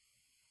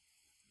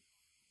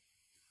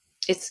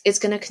 it's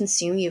going to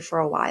consume you for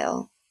a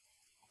while,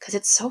 because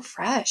it's so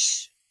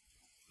fresh.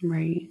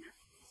 Right.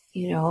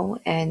 You know,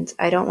 and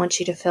I don't want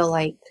you to feel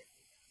like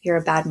you're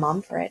a bad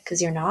mom for it,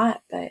 because you're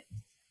not, but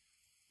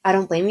I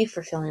don't blame you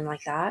for feeling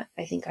like that.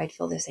 I think I'd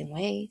feel the same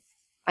way.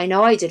 I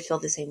know I did feel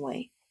the same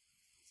way.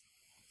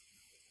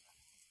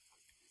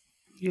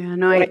 Yeah,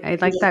 no, I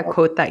like that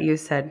quote that you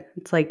said.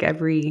 It's like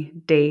every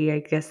day, I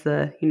guess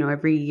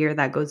every year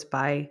that goes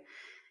by,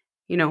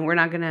 we're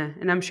not gonna,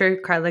 and I'm sure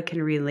Carla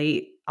can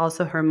relate.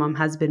 Also, her mom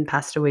has been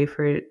passed away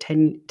for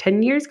 10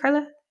 years,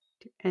 Carla.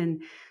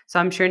 And so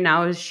I'm sure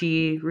now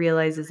she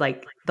realizes,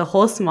 like, the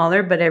hole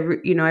smaller, but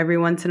every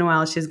once in a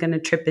while she's going to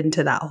trip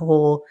into that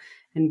hole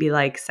and be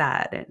like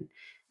sad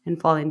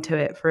and fall into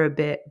it for a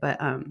bit.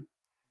 But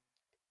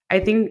I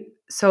think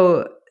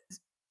so.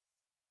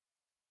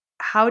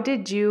 How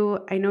did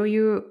you, I know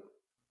you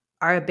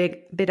are a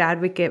big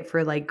advocate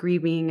for like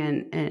grieving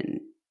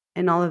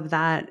and all of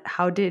that.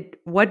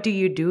 What do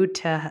you do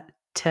to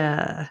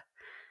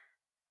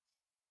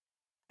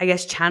I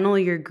guess channel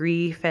your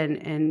grief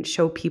and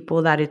show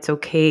people that it's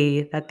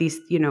okay, that these,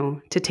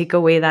 to take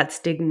away that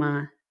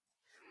stigma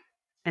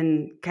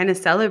and kind of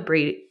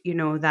celebrate,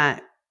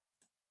 that,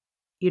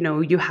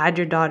 you had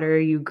your daughter,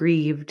 you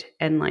grieved,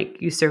 and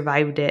like you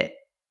survived it,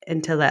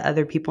 and to let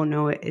other people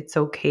know it's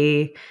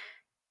okay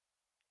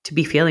to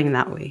be feeling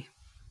that way.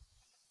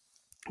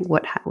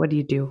 What do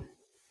you do?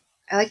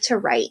 I like to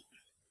write.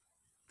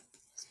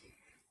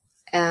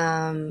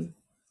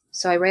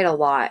 So I write a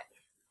lot.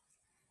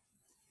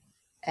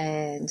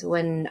 And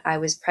when I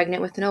was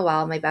pregnant with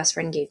Noel, my best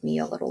friend gave me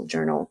a little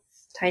journal,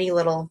 tiny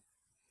little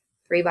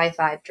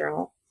 3x5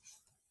 journal.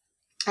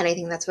 And I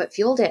think that's what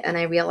fueled it. And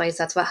I realized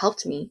that's what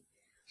helped me.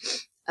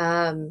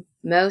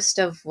 Most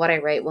of what I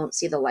write won't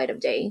see the light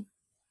of day.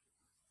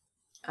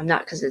 I'm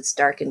not because it's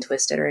dark and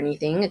twisted or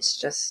anything. It's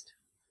just,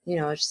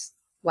 it's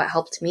what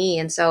helped me.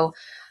 And so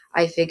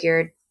I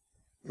figured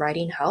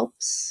writing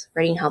helps.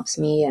 Writing helps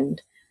me.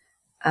 And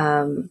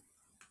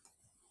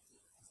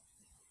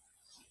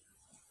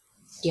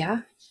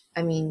yeah,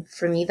 I mean,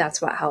 for me,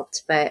 that's what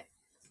helped. But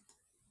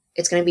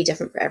it's going to be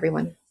different for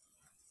everyone,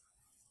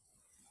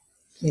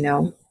 you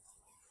know?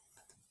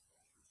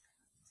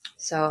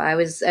 So I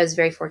was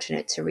very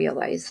fortunate to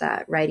realize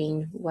that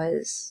writing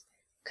was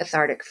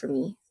cathartic for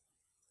me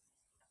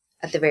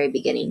at the very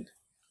beginning.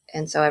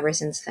 And so ever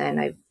since then,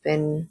 I've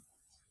been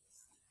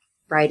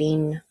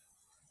writing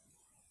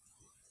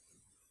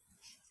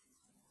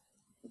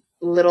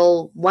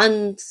little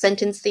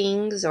 1-sentence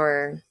things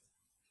or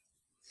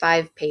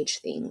 5-page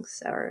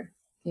things, or,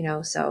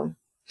 so.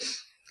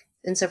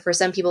 And so for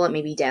some people, it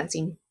may be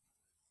dancing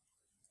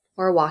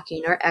or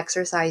walking or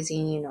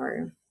exercising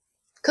or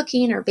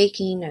cooking or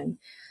baking. And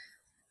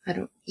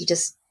you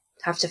just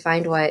have to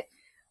find what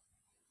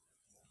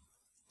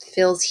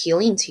feels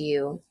healing to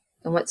you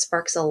and what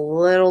sparks a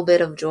little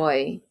bit of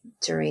joy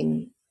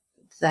during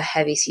the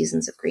heavy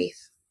seasons of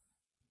grief.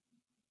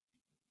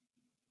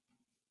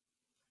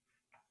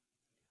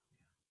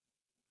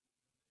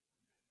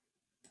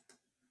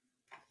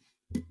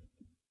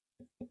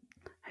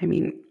 I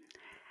mean,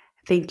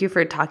 thank you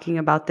for talking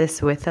about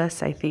this with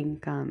us. I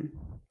think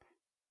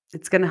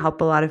it's going to help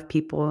a lot of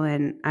people.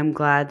 And I'm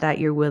glad that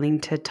you're willing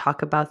to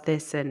talk about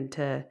this and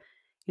to,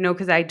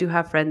 because I do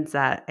have friends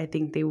that I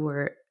think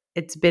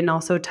it's been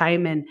also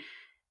time and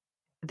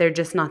they're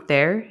just not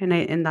there.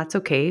 And that's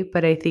okay.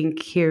 But I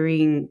think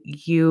hearing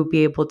you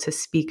be able to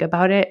speak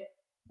about it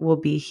will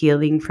be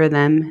healing for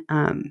them.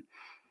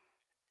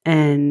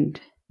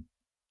 And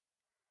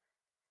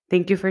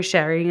thank you for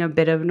sharing a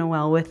bit of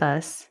Noel with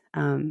us.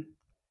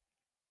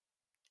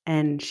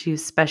 And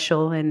she's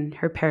special, and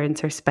her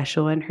parents are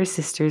special, and her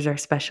sisters are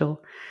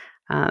special.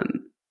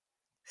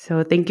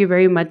 So thank you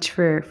very much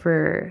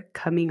for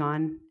coming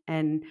on.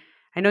 And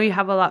I know you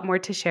have a lot more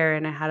to share,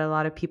 and I had a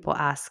lot of people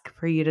ask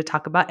for you to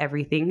talk about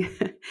everything,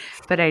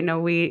 but I know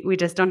we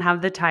just don't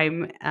have the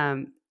time.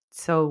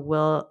 So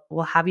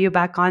we'll have you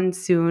back on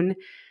soon,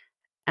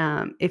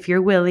 if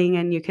you're willing,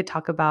 and you could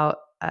talk about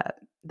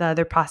the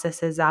other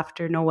processes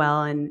after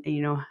Noel, and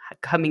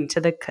coming to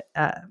the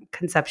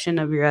conception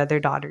of your other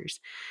daughters.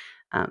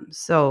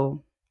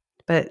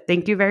 But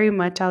thank you very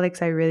much,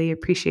 Alex. I really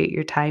appreciate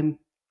your time.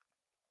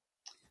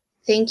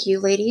 Thank you,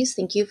 ladies.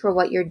 Thank you for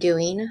what you're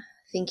doing.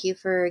 Thank you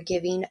for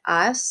giving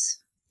us,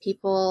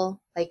 people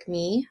like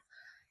me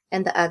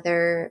and the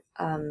other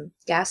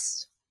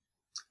guests,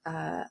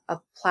 a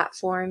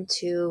platform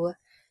to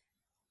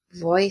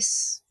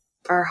voice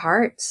our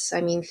hearts.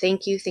 I mean,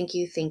 thank you, thank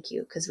you, thank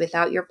you. Because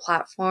without your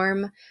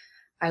platform,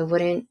 I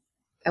wouldn't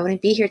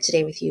be here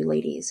today with you,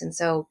 ladies. And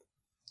so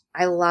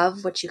I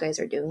love what you guys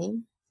are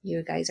doing.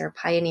 You guys are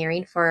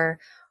pioneering for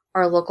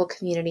our local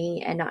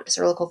community, and not just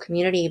our local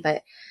community,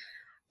 but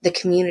the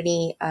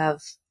community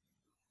of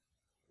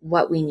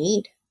what we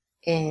need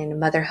in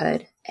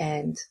motherhood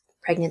and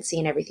pregnancy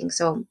and everything.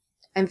 So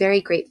I'm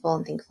very grateful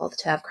and thankful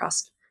to have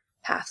crossed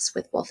paths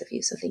with both of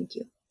you. So thank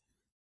you.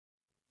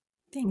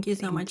 Thank you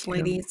so much,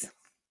 ladies.